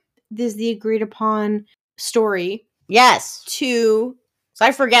what is the agreed upon story. Yes. To so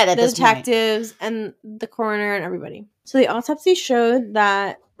I forget it. The detectives and the coroner and everybody. So the autopsy showed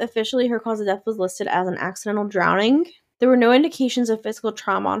that officially her cause of death was listed as an accidental drowning. There were no indications of physical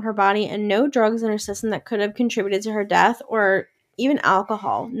trauma on her body and no drugs in her system that could have contributed to her death or even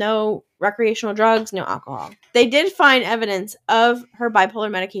alcohol. No recreational drugs, no alcohol. They did find evidence of her bipolar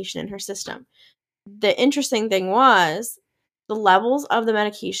medication in her system. The interesting thing was the levels of the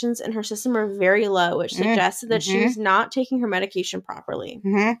medications in her system are very low, which suggested that she was not taking her medication properly.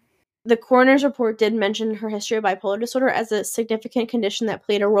 The coroner's report did mention her history of bipolar disorder as a significant condition that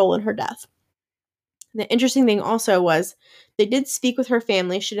played a role in her death. The interesting thing also was they did speak with her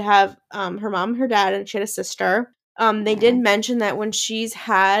family. She'd have her mom and her dad, and she had a sister. They did mention that when she's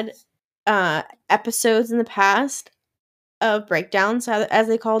had episodes in the past of breakdowns, as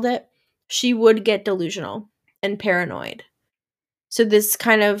they called it, she would get delusional and paranoid. So this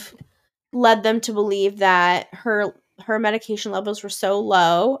kind of led them to believe that her medication levels were so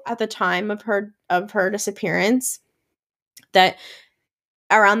low at the time of her disappearance that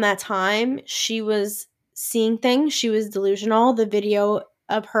around that time she was seeing things. She was delusional. The video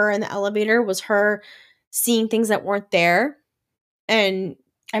of her in the elevator was her seeing things that weren't there. And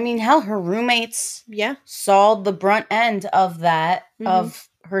I mean, hell, her roommates saw the brunt end of that, of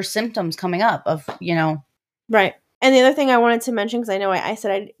her symptoms coming up, Right. And the other thing I wanted to mention, because I know I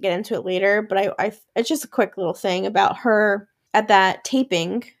said I'd get into it later, but I it's just a quick little thing about her at that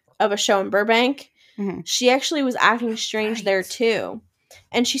taping of a show in Burbank. She actually was acting strange there too.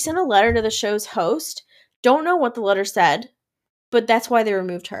 And she sent a letter to the show's host. Don't know what the letter said, but that's why they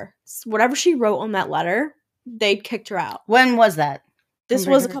removed her. Whatever she wrote on that letter, they kicked her out. When was that? This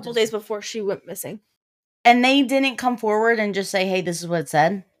was a couple days before she went missing. And they didn't come forward and just say, hey, this is what it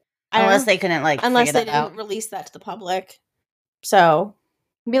said? Unless they couldn't, like, unless figure they that didn't out. release that to the public. So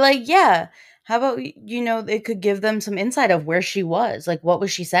Be like, yeah, how about, it could give them some insight of where she was. Like, what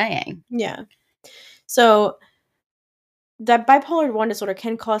was she saying? yeah. So that bipolar 1 disorder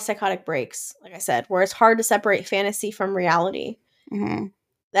can cause psychotic breaks, like I said, where it's hard to separate fantasy from reality. Mm-hmm.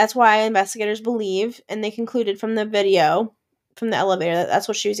 That's why investigators believe, and they concluded from the video from the elevator, that that's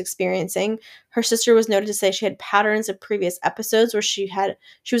what she was experiencing. Her sister was noted to say she had patterns of previous episodes where she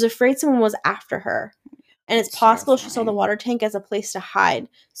was afraid someone was after her. And it's possible she saw the water tank as a place to hide,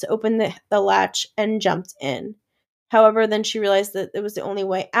 so opened the latch and jumped in. However, then she realized that it was the only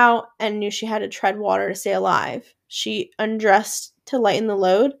way out and knew she had to tread water to stay alive. She undressed to lighten the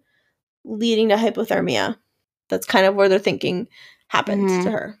load, leading to hypothermia. That's kind of where they're thinking happened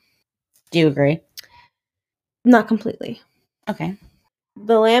to her. Do you agree? Not completely. Okay.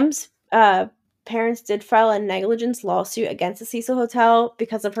 The Lambs' parents did file a negligence lawsuit against the Cecil Hotel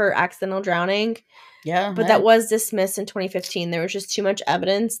because of her accidental drowning. Yeah. But that was dismissed in 2015. There was just too much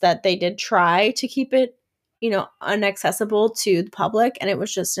evidence that they did try to keep it, inaccessible to the public, and it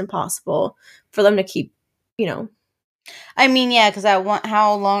was just impossible for them to keep, I mean, yeah, because at one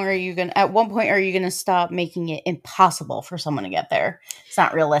point are you gonna stop making it impossible for someone to get there? It's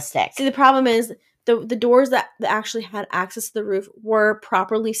not realistic. See, the problem is the doors that actually had access to the roof were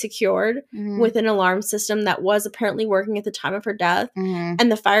properly secured with an alarm system that was apparently working at the time of her death. And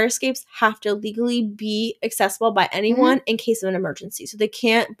the fire escapes have to legally be accessible by anyone in case of an emergency. So they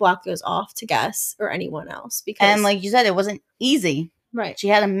can't block those off to guests or anyone else. And like you said, it wasn't easy. Right. She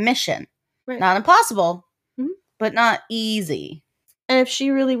had a mission. Right. Not impossible, but not easy. And if she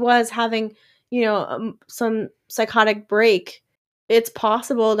really was having, some psychotic break, it's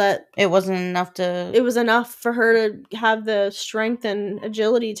possible that it wasn't enough to... It was enough for her to have the strength and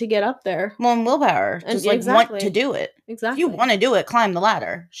agility to get up there. Well, and willpower. Just, want to do it. Exactly. If you want to do it, climb the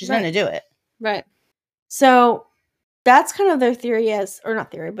ladder. She's going to do it. Right. So, that's kind of their theory or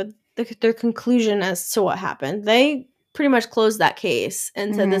not theory, but their conclusion as to what happened. They pretty much closed that case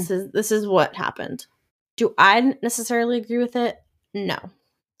and said this is what happened. Do I necessarily agree with it? No.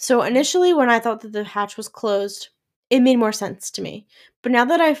 So initially, when I thought that the hatch was closed, it made more sense to me. But now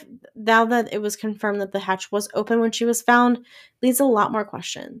that it was confirmed that the hatch was open when she was found, leads a lot more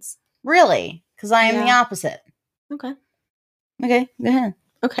questions. Really? Because I am the opposite. Okay. Okay, go ahead.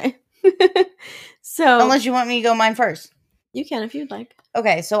 Okay. So unless you want me to go mine first. You can if you'd like.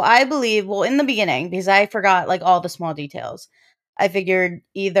 Okay, so I believe, well, in the beginning, because I forgot like all the small details, I figured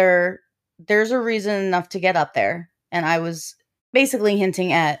either there's a reason enough to get up there, and I was basically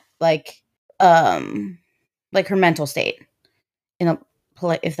hinting at like her mental state.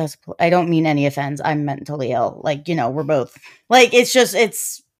 I don't mean any offense. I'm mentally ill. Like, we're both like,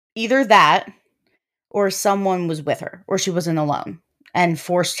 it's either that or someone was with her or she wasn't alone and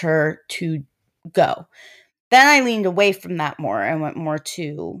forced her to go. Then I leaned away from that more and went more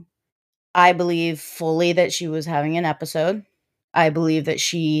to, I believe fully that she was having an episode. I believe that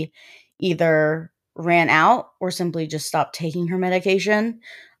she either ran out or simply just stopped taking her medication.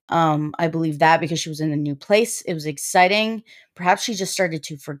 I believe that because she was in a new place. It was exciting. Perhaps she just started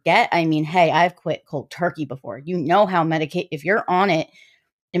to forget. I mean, hey, I've quit cold turkey before. You know how if you're on it,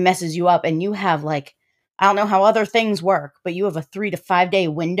 it messes you up. And you have I don't know how other things work, but you have a 3 to 5 day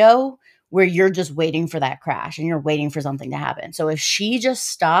window where you're just waiting for that crash and you're waiting for something to happen. So if she just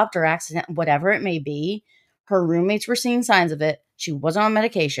stopped or whatever it may be, her roommates were seeing signs of it. She wasn't on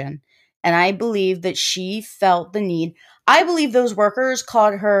medication. And I believe that she felt the need. I believe those workers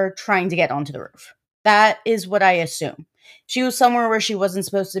caught her trying to get onto the roof. That is what I assume. She was somewhere where she wasn't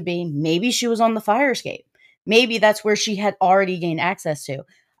supposed to be. Maybe she was on the fire escape. Maybe that's where she had already gained access to.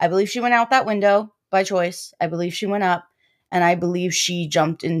 I believe she went out that window by choice. I believe she went up. And I believe she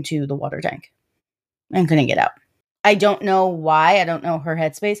jumped into the water tank and couldn't get out. I don't know why. I don't know her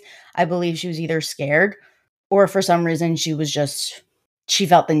headspace. I believe she was either scared or for some reason she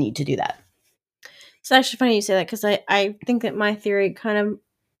felt the need to do that. It's actually funny you say that because I think that my theory kind of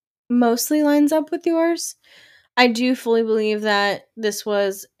mostly lines up with yours. I do fully believe that this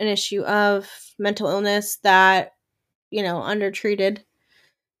was an issue of mental illness that, undertreated.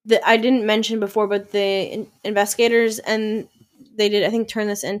 That I didn't mention before, but the investigators, and they did, I think, turn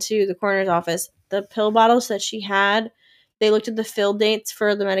this into the coroner's office. The pill bottles that she had, they looked at the fill dates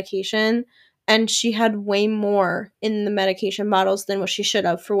for the medication, and she had way more in the medication bottles than what she should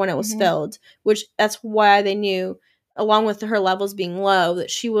have for when it was filled, which that's why they knew, along with her levels being low, that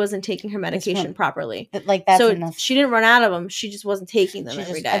she wasn't taking her medication properly. That's so enough. She didn't run out of them. She just wasn't taking them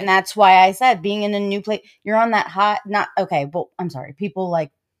every day. And that's why I said being in a new place, you're on that hot, I'm sorry. People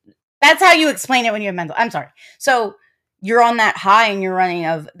that's how you explain it when you have mental. I'm sorry. So you're on that high and you're running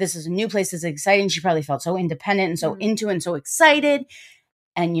of, this is a new place, this is exciting. She probably felt so independent and so into and so excited.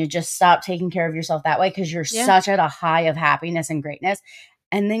 And you just stop taking care of yourself that way because you're such at a high of happiness and greatness.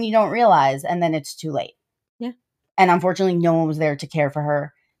 And then you don't realize, and then it's too late. Yeah. And unfortunately, no one was there to care for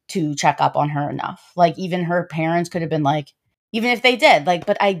her, to check up on her enough. Like, even her parents could have been like, even if they did, like,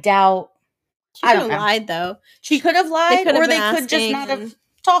 but I doubt. She could have lied, though. She could have lied, or they could just not have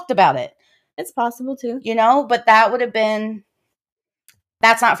talked about it. It's possible, too. You know, but that would have been,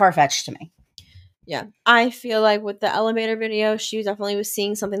 that's not far-fetched to me. Yeah. I feel like with the elevator video, she definitely was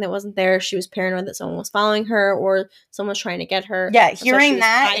seeing something that wasn't there. She was paranoid that someone was following her or someone was trying to get her. Yeah, hearing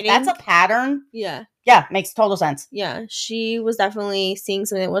that, that's a pattern. Yeah. Yeah, makes total sense. Yeah, she was definitely seeing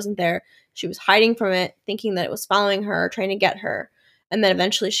something that wasn't there. She was hiding from it, thinking that it was following her, trying to get her. And then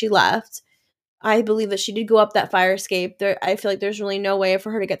eventually she left. I believe that she did go up that fire escape. I feel like there's really no way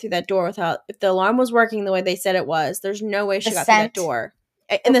for her to get through that door without, if the alarm was working the way they said it was, there's no way she got through that door.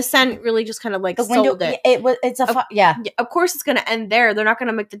 And the scent really just kind of like sold it. Yeah. Of course it's going to end there. They're not going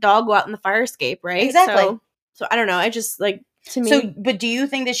to make the dog go out in the fire escape, right? Exactly. So I don't know. I just like, to me. So, but do you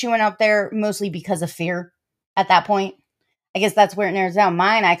think that she went up there mostly because of fear at that point? I guess that's where it narrows down.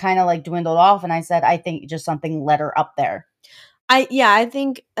 Mine, I kind of like dwindled off and I said, I think just something led her up there. I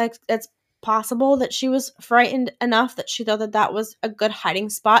think it's possible that she was frightened enough that she thought that that was a good hiding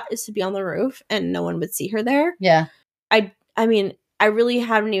spot, is to be on the roof and no one would see her there. Yeah. I mean, I really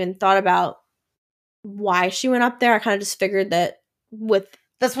haven't even thought about why she went up there. I kind of just figured that with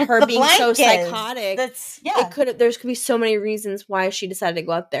her being so psychotic, there could be so many reasons why she decided to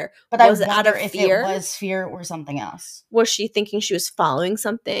go up there. But was it out of fear? It was fear or something else. Was she thinking she was following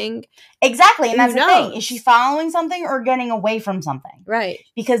something? Exactly, and that's the thing. Is she following something or getting away from something? Right.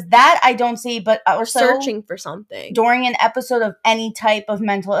 Because that I don't see, but also searching for something. During an episode of any type of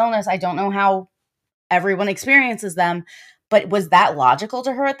mental illness, I don't know how everyone experiences them, but was that logical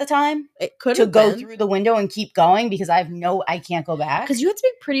to her at the time? It could have been. To go through the window and keep going because I can't go back. Because you have to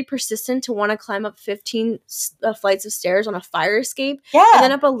be pretty persistent to want to climb up 15 flights of stairs on a fire escape. Yeah. And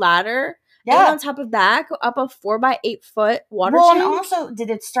then up a ladder. Yeah. And on top of that, go up a 4x8 foot water tank. And also, did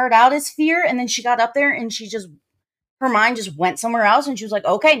it start out as fear and then she got up there and her mind just went somewhere else and she was like,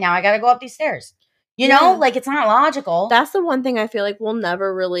 okay, now I got to go up these stairs. You know, like, it's not logical. That's the one thing I feel like we'll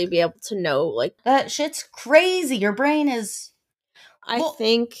never really be able to know. Like, that shit's crazy. Your brain is...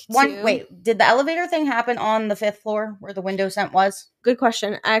 think, too. Wait, did the elevator thing happen on the 5th floor where the window scent was? Good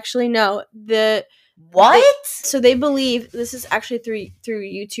question. Actually, no. What? So they believe, this is actually through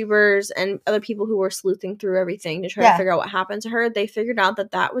YouTubers and other people who were sleuthing through everything to try to figure out what happened to her. They figured out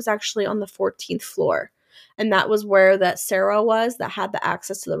that was actually on the 14th floor. And that was where that stairwell was that had the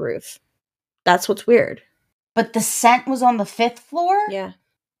access to the roof. That's what's weird. But the scent was on the 5th floor? Yeah.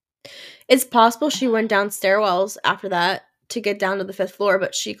 It's possible she went down stairwells after that to get down to the 5th floor,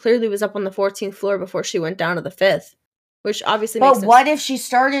 but she clearly was up on the 14th floor before she went down to the 5th, which obviously makes sense. But what if she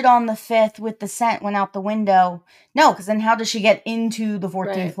started on the 5th with the scent, went out the window? No, because then how does she get into the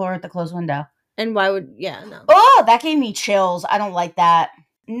 14th floor at the closed window? And why would, no. Oh, that gave me chills. I don't like that.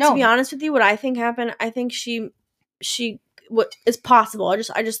 No. To be honest with you, what I think happened, I think what is possible.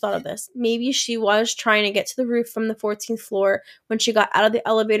 I just thought of this. Maybe she was trying to get to the roof from the 14th floor. When she got out of the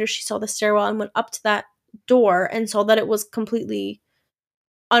elevator, she saw the stairwell and went up to that door and saw that it was completely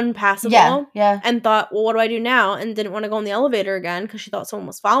unpassable. Yeah. And thought, well, what do I do now? And didn't want to go in the elevator again because she thought someone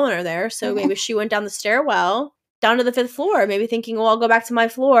was following her there. So maybe she went down the stairwell down to the 5th floor, maybe thinking, well, I'll go back to my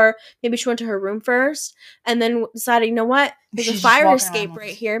floor. Maybe she went to her room first and then decided, you know what? There's a fire escape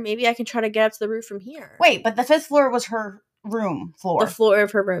right here. Maybe I can try to get up to the roof from here. Wait, but the 5th floor was her room floor. The floor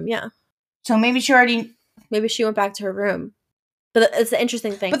of her room, yeah. So maybe she went back to her room. But it's the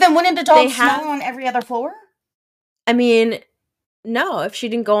interesting thing. But then wouldn't the dog smell on every other floor? I mean, no, if she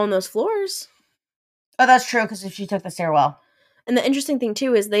didn't go on those floors. Oh, that's true, because if she took the stairwell. And the interesting thing,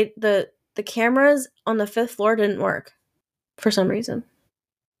 too, is the cameras on the 5th floor didn't work for some reason.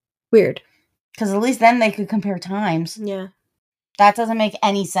 Weird. Because at least then they could compare times. Yeah. That doesn't make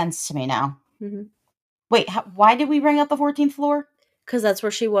any sense to me now. Mm-hmm. Wait, why did we bring up the 14th floor? Because that's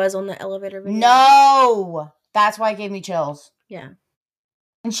where she was on the elevator video. No! That's why it gave me chills. Yeah.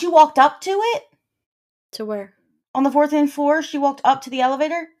 And she walked up to it? To where? On the 14th floor, she walked up to the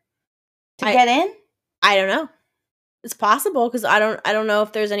elevator? To get in? I don't know. It's possible, because I don't know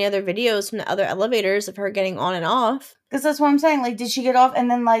if there's any other videos from the other elevators of her getting on and off. Because that's what I'm saying. Like, did she get off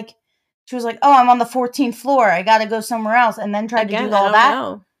and then, like, she was like, oh, I'm on the 14th floor. I gotta go somewhere else. And then tried to do all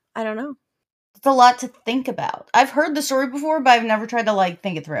that? I don't know. It's a lot to think about. I've heard the story before, but I've never tried to, like,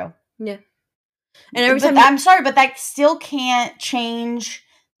 think it through. Yeah. And every time... I'm sorry, but that still can't change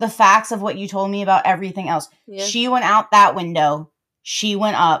the facts of what you told me about everything else. Yeah. She went out that window. She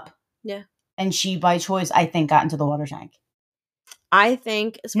went up. Yeah. And she, by choice, I think, got into the water tank. I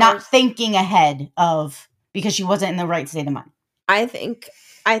think not thinking ahead of, because she wasn't in the right state of mind. I think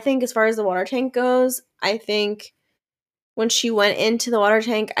as far as the water tank goes, I think when she went into the water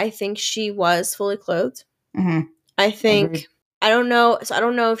tank, I think she was fully clothed. Mm-hmm. I think, Agreed. I don't know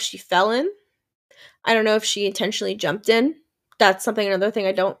if she fell in. I don't know if she intentionally jumped in. That's another thing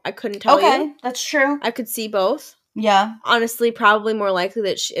I couldn't tell you. Okay, that's true. I could see both. Yeah. Honestly, probably more likely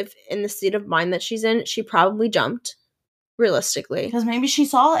that if in the state of mind that she's in, she probably jumped. Realistically. Because maybe she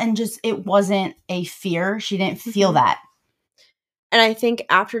saw and just, it wasn't a fear. She didn't feel that. And I think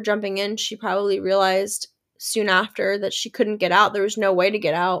after jumping in, she probably realized soon after that she couldn't get out. There was no way to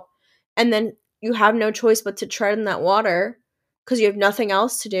get out. And then you have no choice but to tread in that water because you have nothing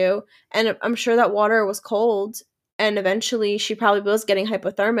else to do. And I'm sure that water was cold. And eventually she probably was getting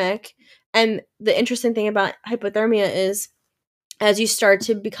hypothermic. And the interesting thing about hypothermia is as you start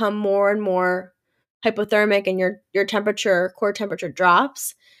to become more and more hypothermic and your temperature, core temperature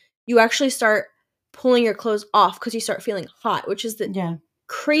drops, you actually start pulling your clothes off because you start feeling hot, which is the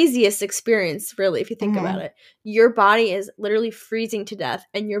craziest experience, really, if you think about it. Your body is literally freezing to death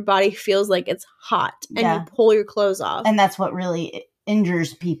and your body feels like it's hot and you pull your clothes off. And that's what really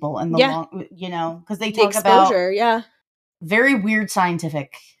injures people in the long, because they talk exposure, about very weird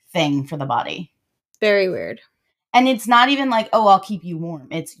scientific thing for the body. Very weird. And it's not even like, oh, I'll keep you warm.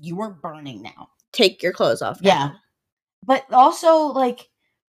 It's, you are burning now. Take your clothes off now. Yeah. But also, like,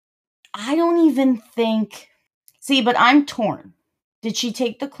 I don't even think... See, but I'm torn. Did she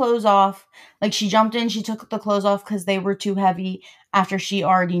take the clothes off? Like, she jumped in, she took the clothes off because they were too heavy after she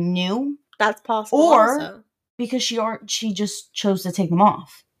already knew? That's possible or because she just chose to take them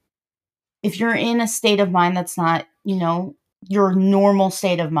off. If you're in a state of mind that's not, your normal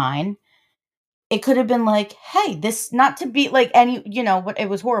state of mind... It could have been like, hey, this, not to be like any, but it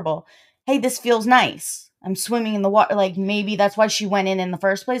was horrible. Hey, this feels nice. I'm swimming in the water. Like, maybe that's why she went in the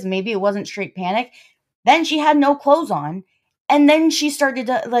first place. Maybe it wasn't straight panic. Then she had no clothes on. And then she started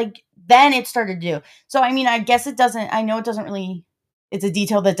to, then it started to do. So, I mean, I guess it doesn't, I know it doesn't really, it's a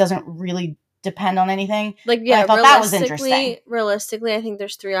detail that doesn't really depend on anything. I thought that was interesting. Realistically, I think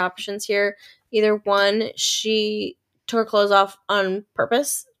there's 3 options here. Either one, she took her clothes off on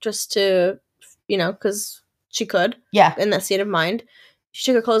purpose just to... because she could. Yeah. In that state of mind. She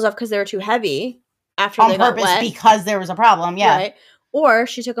took her clothes off because they were too heavy after on they purpose got wet. Because there was a problem, yeah. Right. Or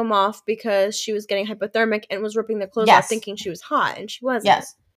she took them off because she was getting hypothermic and was ripping the clothes off thinking she was hot, and she wasn't.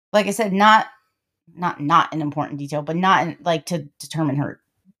 Yes. Like I said, not an important detail, but not to determine her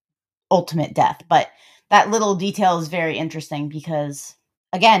ultimate death. But that little detail is very interesting because,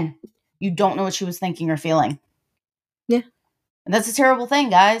 again, you don't know what she was thinking or feeling. Yeah. And that's a terrible thing,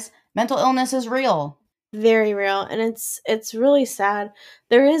 guys. Mental illness is real. Very real. And it's really sad.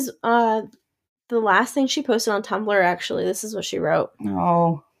 There is the last thing she posted on Tumblr, actually. This is what she wrote.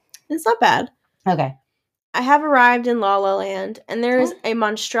 Oh. It's not bad. Okay. I have arrived in La La Land, and there is a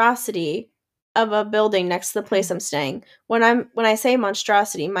monstrosity of a building next to the place I'm staying. When I say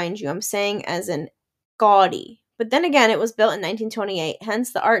monstrosity, mind you, I'm saying as in gaudy. But then again, it was built in 1928,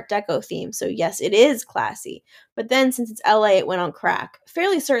 hence the Art Deco theme. So yes, it is classy. But then, since it's LA, it went on crack.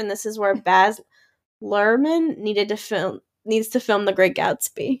 Fairly certain this is where Baz Luhrmann needs to film The Great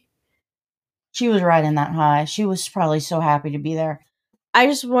Gatsby. She was riding that high. She was probably so happy to be there. I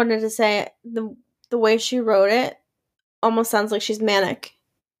just wanted to say the way she wrote it almost sounds like she's manic.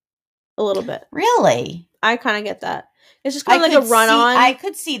 A little bit. Really? I kind of get that. It's just kind of like a run-on. I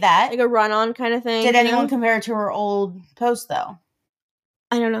could see that. Like a run-on kind of thing. Did anyone compare it to her old post, though?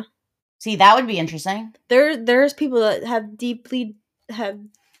 I don't know. See, that would be interesting. There's people that have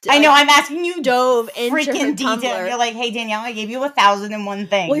I know, I'm asking you dove into freaking detail. You're like, hey, Danielle, I gave you 1,001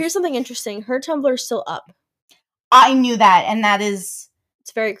 things. Well, here's something interesting. Her Tumblr is still up. I knew that, and that is...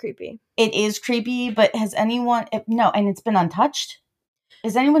 It's very creepy. It is creepy, but has anyone... No, and it's been untouched?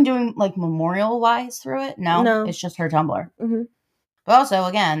 Is anyone doing, memorial-wise through it? No. It's just her Tumblr. Mm-hmm. But also,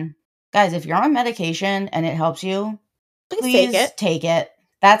 again, guys, if you're on medication and it helps you, please take it.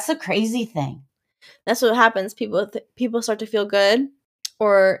 That's the crazy thing. That's what happens. People start to feel good,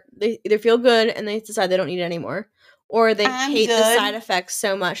 or they either feel good and they decide they don't need it anymore, or they hate the side effects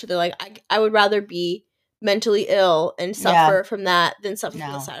so much that they're like, I would rather be mentally ill and suffer from that than suffer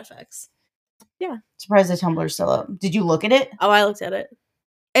from the side effects. Yeah. Surprised the Tumblr's still up. Did you look at it? Oh, I looked at it.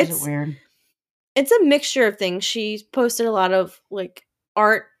 Is it weird? It's a mixture of things. She posted a lot of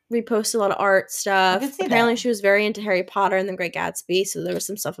art, reposted a lot of art stuff. Apparently she was very into Harry Potter and The Great Gatsby, so there was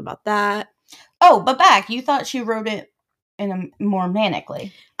some stuff about that. Oh, but you thought she wrote it more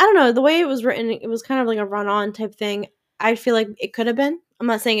manically. I don't know. The way it was written, it was kind of like a run-on type thing. I feel like it could have been. I'm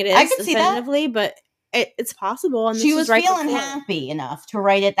not saying it is I could see that. definitively, but it's possible. And She this was right feeling before. happy enough to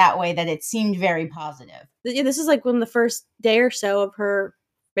write it that way that it seemed very positive. Yeah, this is like when the first day or so of her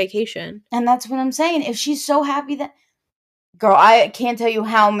vacation. And that's what I'm saying. If she's so happy that... Girl, I can't tell you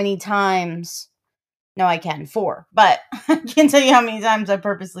how many times... No, I can. 4. But I can't tell you how many times I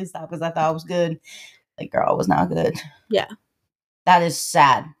purposely stopped because I thought it was good. Like, girl, it was not good. Yeah. That is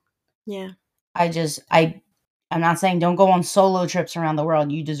sad. Yeah. I'm not saying don't go on solo trips around the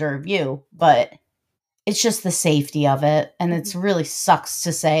world. You deserve you. But it's just the safety of it. And it's really sucks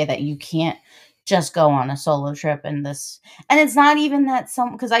to say that you can't just go on a solo trip and this. And it's not even that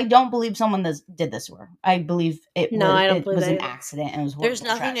because I don't believe someone did this to her. I believe it was an accident and it was horrible. There's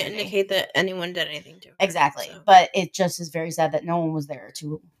nothing to indicate that anyone did anything to her. Exactly. So. But it just is very sad that no one was there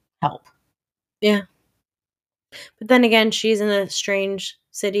to help. Yeah. But then again, she's in a strange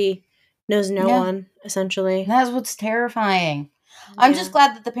city, knows no one, essentially. That's what's terrifying. Yeah. I'm just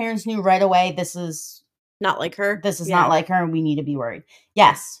glad that the parents knew right away this is not like her. This is not like her and we need to be worried.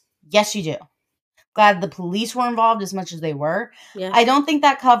 Yes. Yes, you do. Glad the police were involved as much as they were. Yeah. I don't think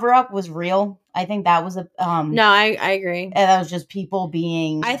that cover-up was real. I think that was a... no, I agree. That was just people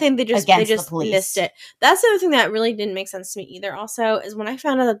being I think they just the police. Missed it. That's the other thing that really didn't make sense to me either also, is when I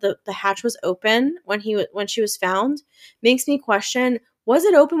found out that the hatch was open when she was found, makes me question, was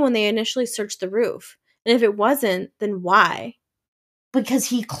it open when they initially searched the roof? And if it wasn't, then why? Because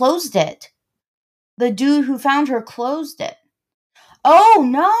he closed it. The dude who found her closed it. Oh,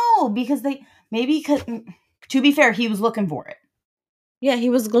 no! Because to be fair, he was looking for it. Yeah, he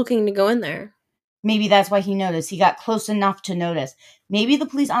was looking to go in there. Maybe that's why he noticed. He got close enough to notice. Maybe the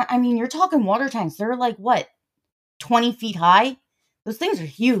police... I mean, you're talking water tanks. They're like, what? 20 feet high? Those things are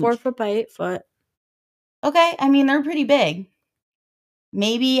huge. 4 foot by 8 foot. Okay, I mean, they're pretty big.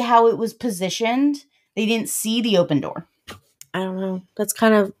 Maybe how it was positioned, they didn't see the open door. I don't know. That's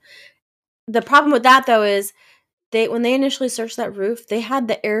kind of... The problem with that, though, is... when they initially searched that roof, they had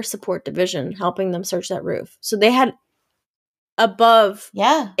the air support division helping them search that roof. So they had above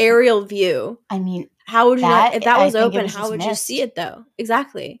aerial view. I mean, how would you not, if that was open, how would you see it though?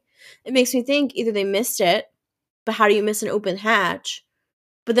 Exactly. It makes me think either they missed it, but how do you miss an open hatch?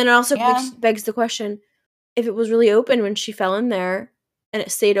 But then it also begs the question, if it was really open when she fell in there and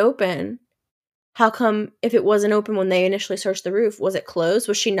it stayed open, how come if it wasn't open when they initially searched the roof, was it closed?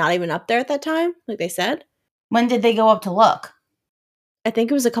 Was she not even up there at that time, like they said? When did they go up to look? I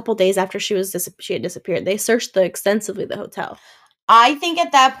think it was a couple days after she had disappeared. They searched extensively the hotel. I think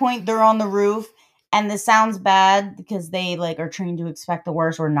at that point they're on the roof, and this sounds bad because they are trained to expect the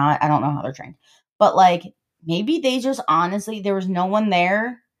worst or not. I don't know how they're trained, but maybe they just honestly there was no one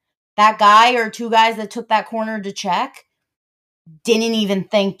there. That guy or 2 guys that took that corner to check didn't even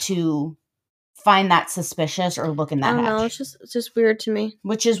think to find that suspicious or look in that hatch. I don't know. It's just weird to me.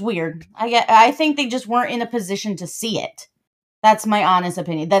 Which is weird. I think they just weren't in a position to see it. That's my honest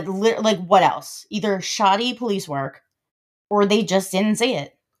opinion. That what else? Either shoddy police work, or they just didn't see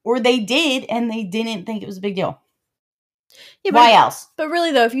it, or they did and they didn't think it was a big deal. Yeah, why else? But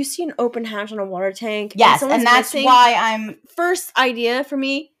really, though, if you see an open hatch on a water tank, yes, and that's why I'm first idea for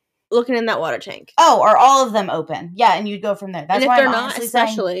me looking in that water tank. Oh, are all of them open? Yeah, and you'd go from there. That's and why if they're I'm not,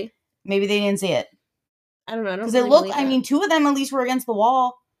 especially saying, maybe they didn't see it. I don't know. Because it looked. I mean, 2 of them at least were against the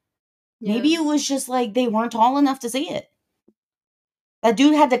wall. Yeah. Maybe it was just they weren't tall enough to see it. That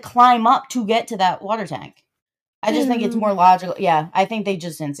dude had to climb up to get to that water tank. I just think it's more logical. Yeah, I think they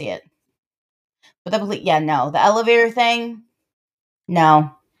just didn't see it. But no. The elevator thing,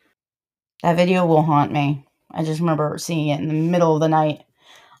 no. That video will haunt me. I just remember seeing it in the middle of the night.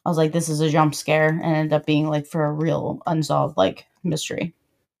 I was like, this is a jump scare. And it ended up being for a real unsolved mystery.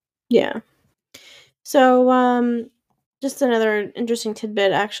 Yeah. So, just another interesting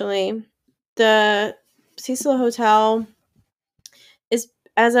tidbit, actually. The Cecil Hotel is,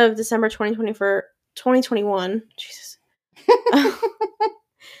 as of December 2021, Jesus.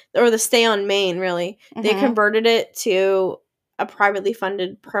 Or the Stay on Main, really. Mm-hmm. They converted it to a privately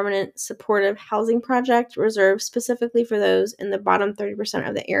funded permanent supportive housing project reserved specifically for those in the bottom 30%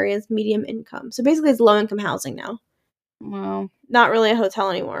 of the area's medium income. So basically it's low-income housing now. Wow. Not really a hotel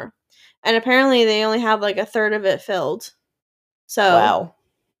anymore. And apparently they only have a third of it filled. So wow.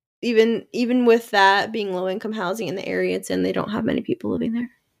 Even with that being low-income housing in the area it's in, they don't have many people living there.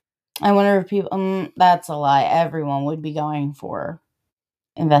 I wonder if people... that's a lie. Everyone would be going for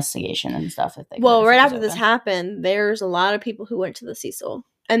investigation and stuff if they right after this happened, there's a lot of people who went to the Cecil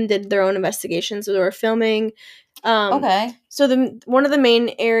and did their own investigations. So they were filming. Okay. So one of the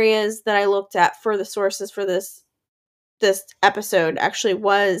main areas that I looked at for the sources for this this episode actually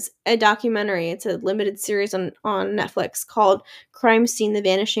was a documentary. It's a limited series on Netflix called Crime Scene: The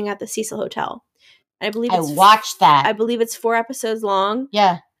Vanishing at the Cecil Hotel. And I believe I watched that. I believe it's 4 episodes long.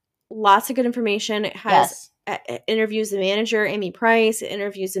 Yeah. Lots of good information. It has it interviews the manager, Amy Price. It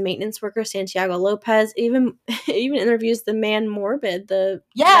interviews the maintenance worker, Santiago Lopez. It even interviews the man Morbid, the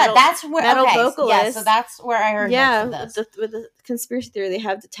that's where metal vocalist. Yeah, so that's where I heard most of this. With the conspiracy theory, they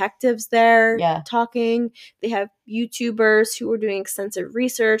have detectives there talking. They have YouTubers who were doing extensive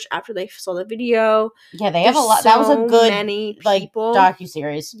research after they saw the video. Yeah, they have a lot. That was a good many people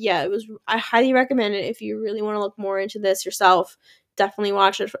docuseries. Yeah, it was. I highly recommend it if you really want to look more into this yourself. Definitely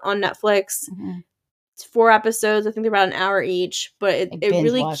watch it on Netflix. Mm-hmm. It's 4 episodes. I think they're about an hour each, but it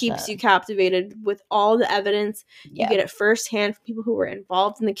really keeps you captivated with all the evidence. You get it firsthand from people who were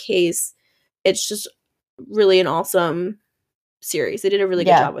involved in the case. It's just really an awesome series. They did a really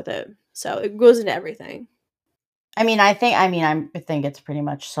good job with it. So it goes into everything. I think it's pretty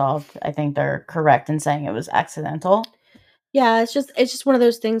much solved. I think they're correct in saying it was accidental. Yeah, it's just one of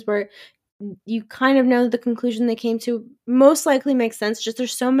those things where you kind of know the conclusion they came to most likely makes sense. Just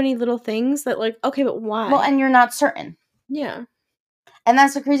there's so many little things that like, okay, but why? Well, and you're not certain. Yeah. And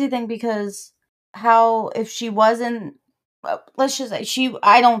that's the crazy thing because if she wasn't, let's just say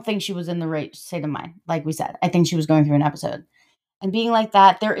I don't think she was in the right state of mind. Like we said, I think she was going through an episode. And being like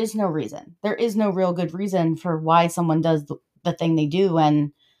that, there is no reason. There is no real good reason for why someone does the thing they do.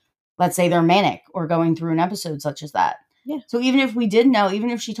 And let's say they're manic or going through an episode such as that. Yeah. So even if we did know,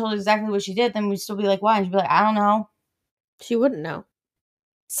 even if she told exactly what she did, then we'd still be like, why? And she'd be like, I don't know. She wouldn't know.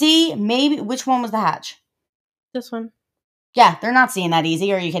 See, maybe, which one was the hatch? This one. Yeah, they're not seeing that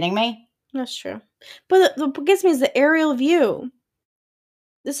easy. Are you kidding me? That's true. But what gets me is the aerial view.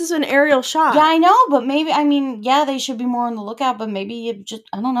 This is an aerial shot. Yeah, I know, but maybe, they should be more on the lookout, but maybe it just,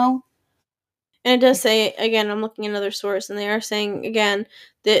 I don't know. And it does say, again, I'm looking at another source, and they are saying, again,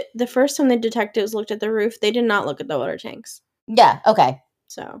 that the first time the detectives looked at the roof, they did not look at the water tanks. Yeah, okay.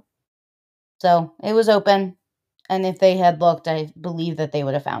 So it was open, and if they had looked, I believe that they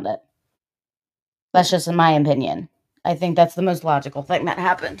would have found it. That's just in my opinion. I think that's the most logical thing that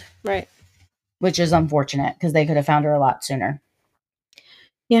happened. Right. Which is unfortunate, because they could have found her a lot sooner.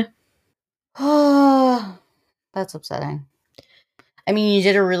 Yeah. That's upsetting. You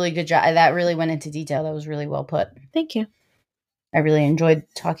did a really good job. That really went into detail. That was really well put. Thank you. I really enjoyed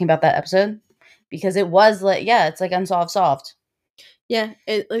talking about that episode because it was like, it's like unsolved solved. Yeah.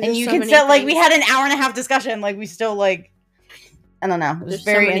 And you can still, we had an hour and a half discussion. We still, I don't know. It was a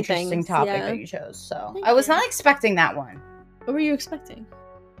very interesting topic that you chose. So I was not expecting that one. What were you expecting?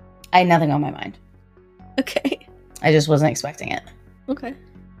 I had nothing on my mind. Okay. I just wasn't expecting it. Okay.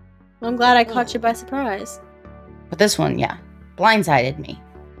 Well, I'm glad I caught you by surprise. But this one, blindsided me.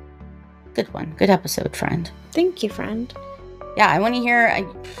 Good one. Good episode, friend. Thank you, friend. Yeah, I want to hear,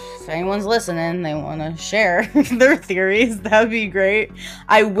 if anyone's listening, they want to share their theories, that would be great.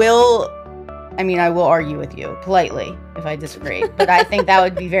 I will argue with you politely if I disagree, but I think that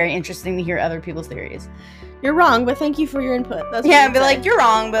would be very interesting to hear other people's theories. You're wrong, but thank you for your input. That's what I'd be like, you're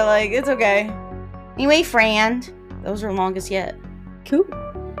wrong, but it's okay. Anyway, friend, those are longest yet. Cool.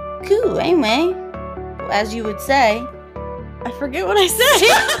 Anyway, as you would say, I forget what I said.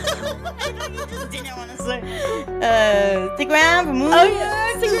 You just didn't want to say. Stick around for more. Oh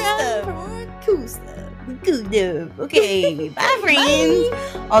yeah, stick around for more cool stuff. Cool stuff. Okay, bye, friends.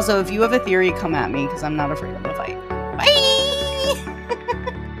 Bye. Also, if you have a theory, come at me because I'm not afraid of a fight.